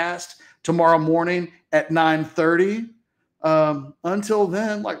modcast tomorrow morning at 9:30. Until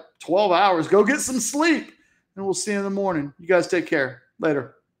then, like 12 hours, go get some sleep, and we'll see you in the morning. You guys take care.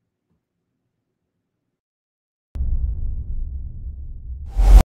 Later.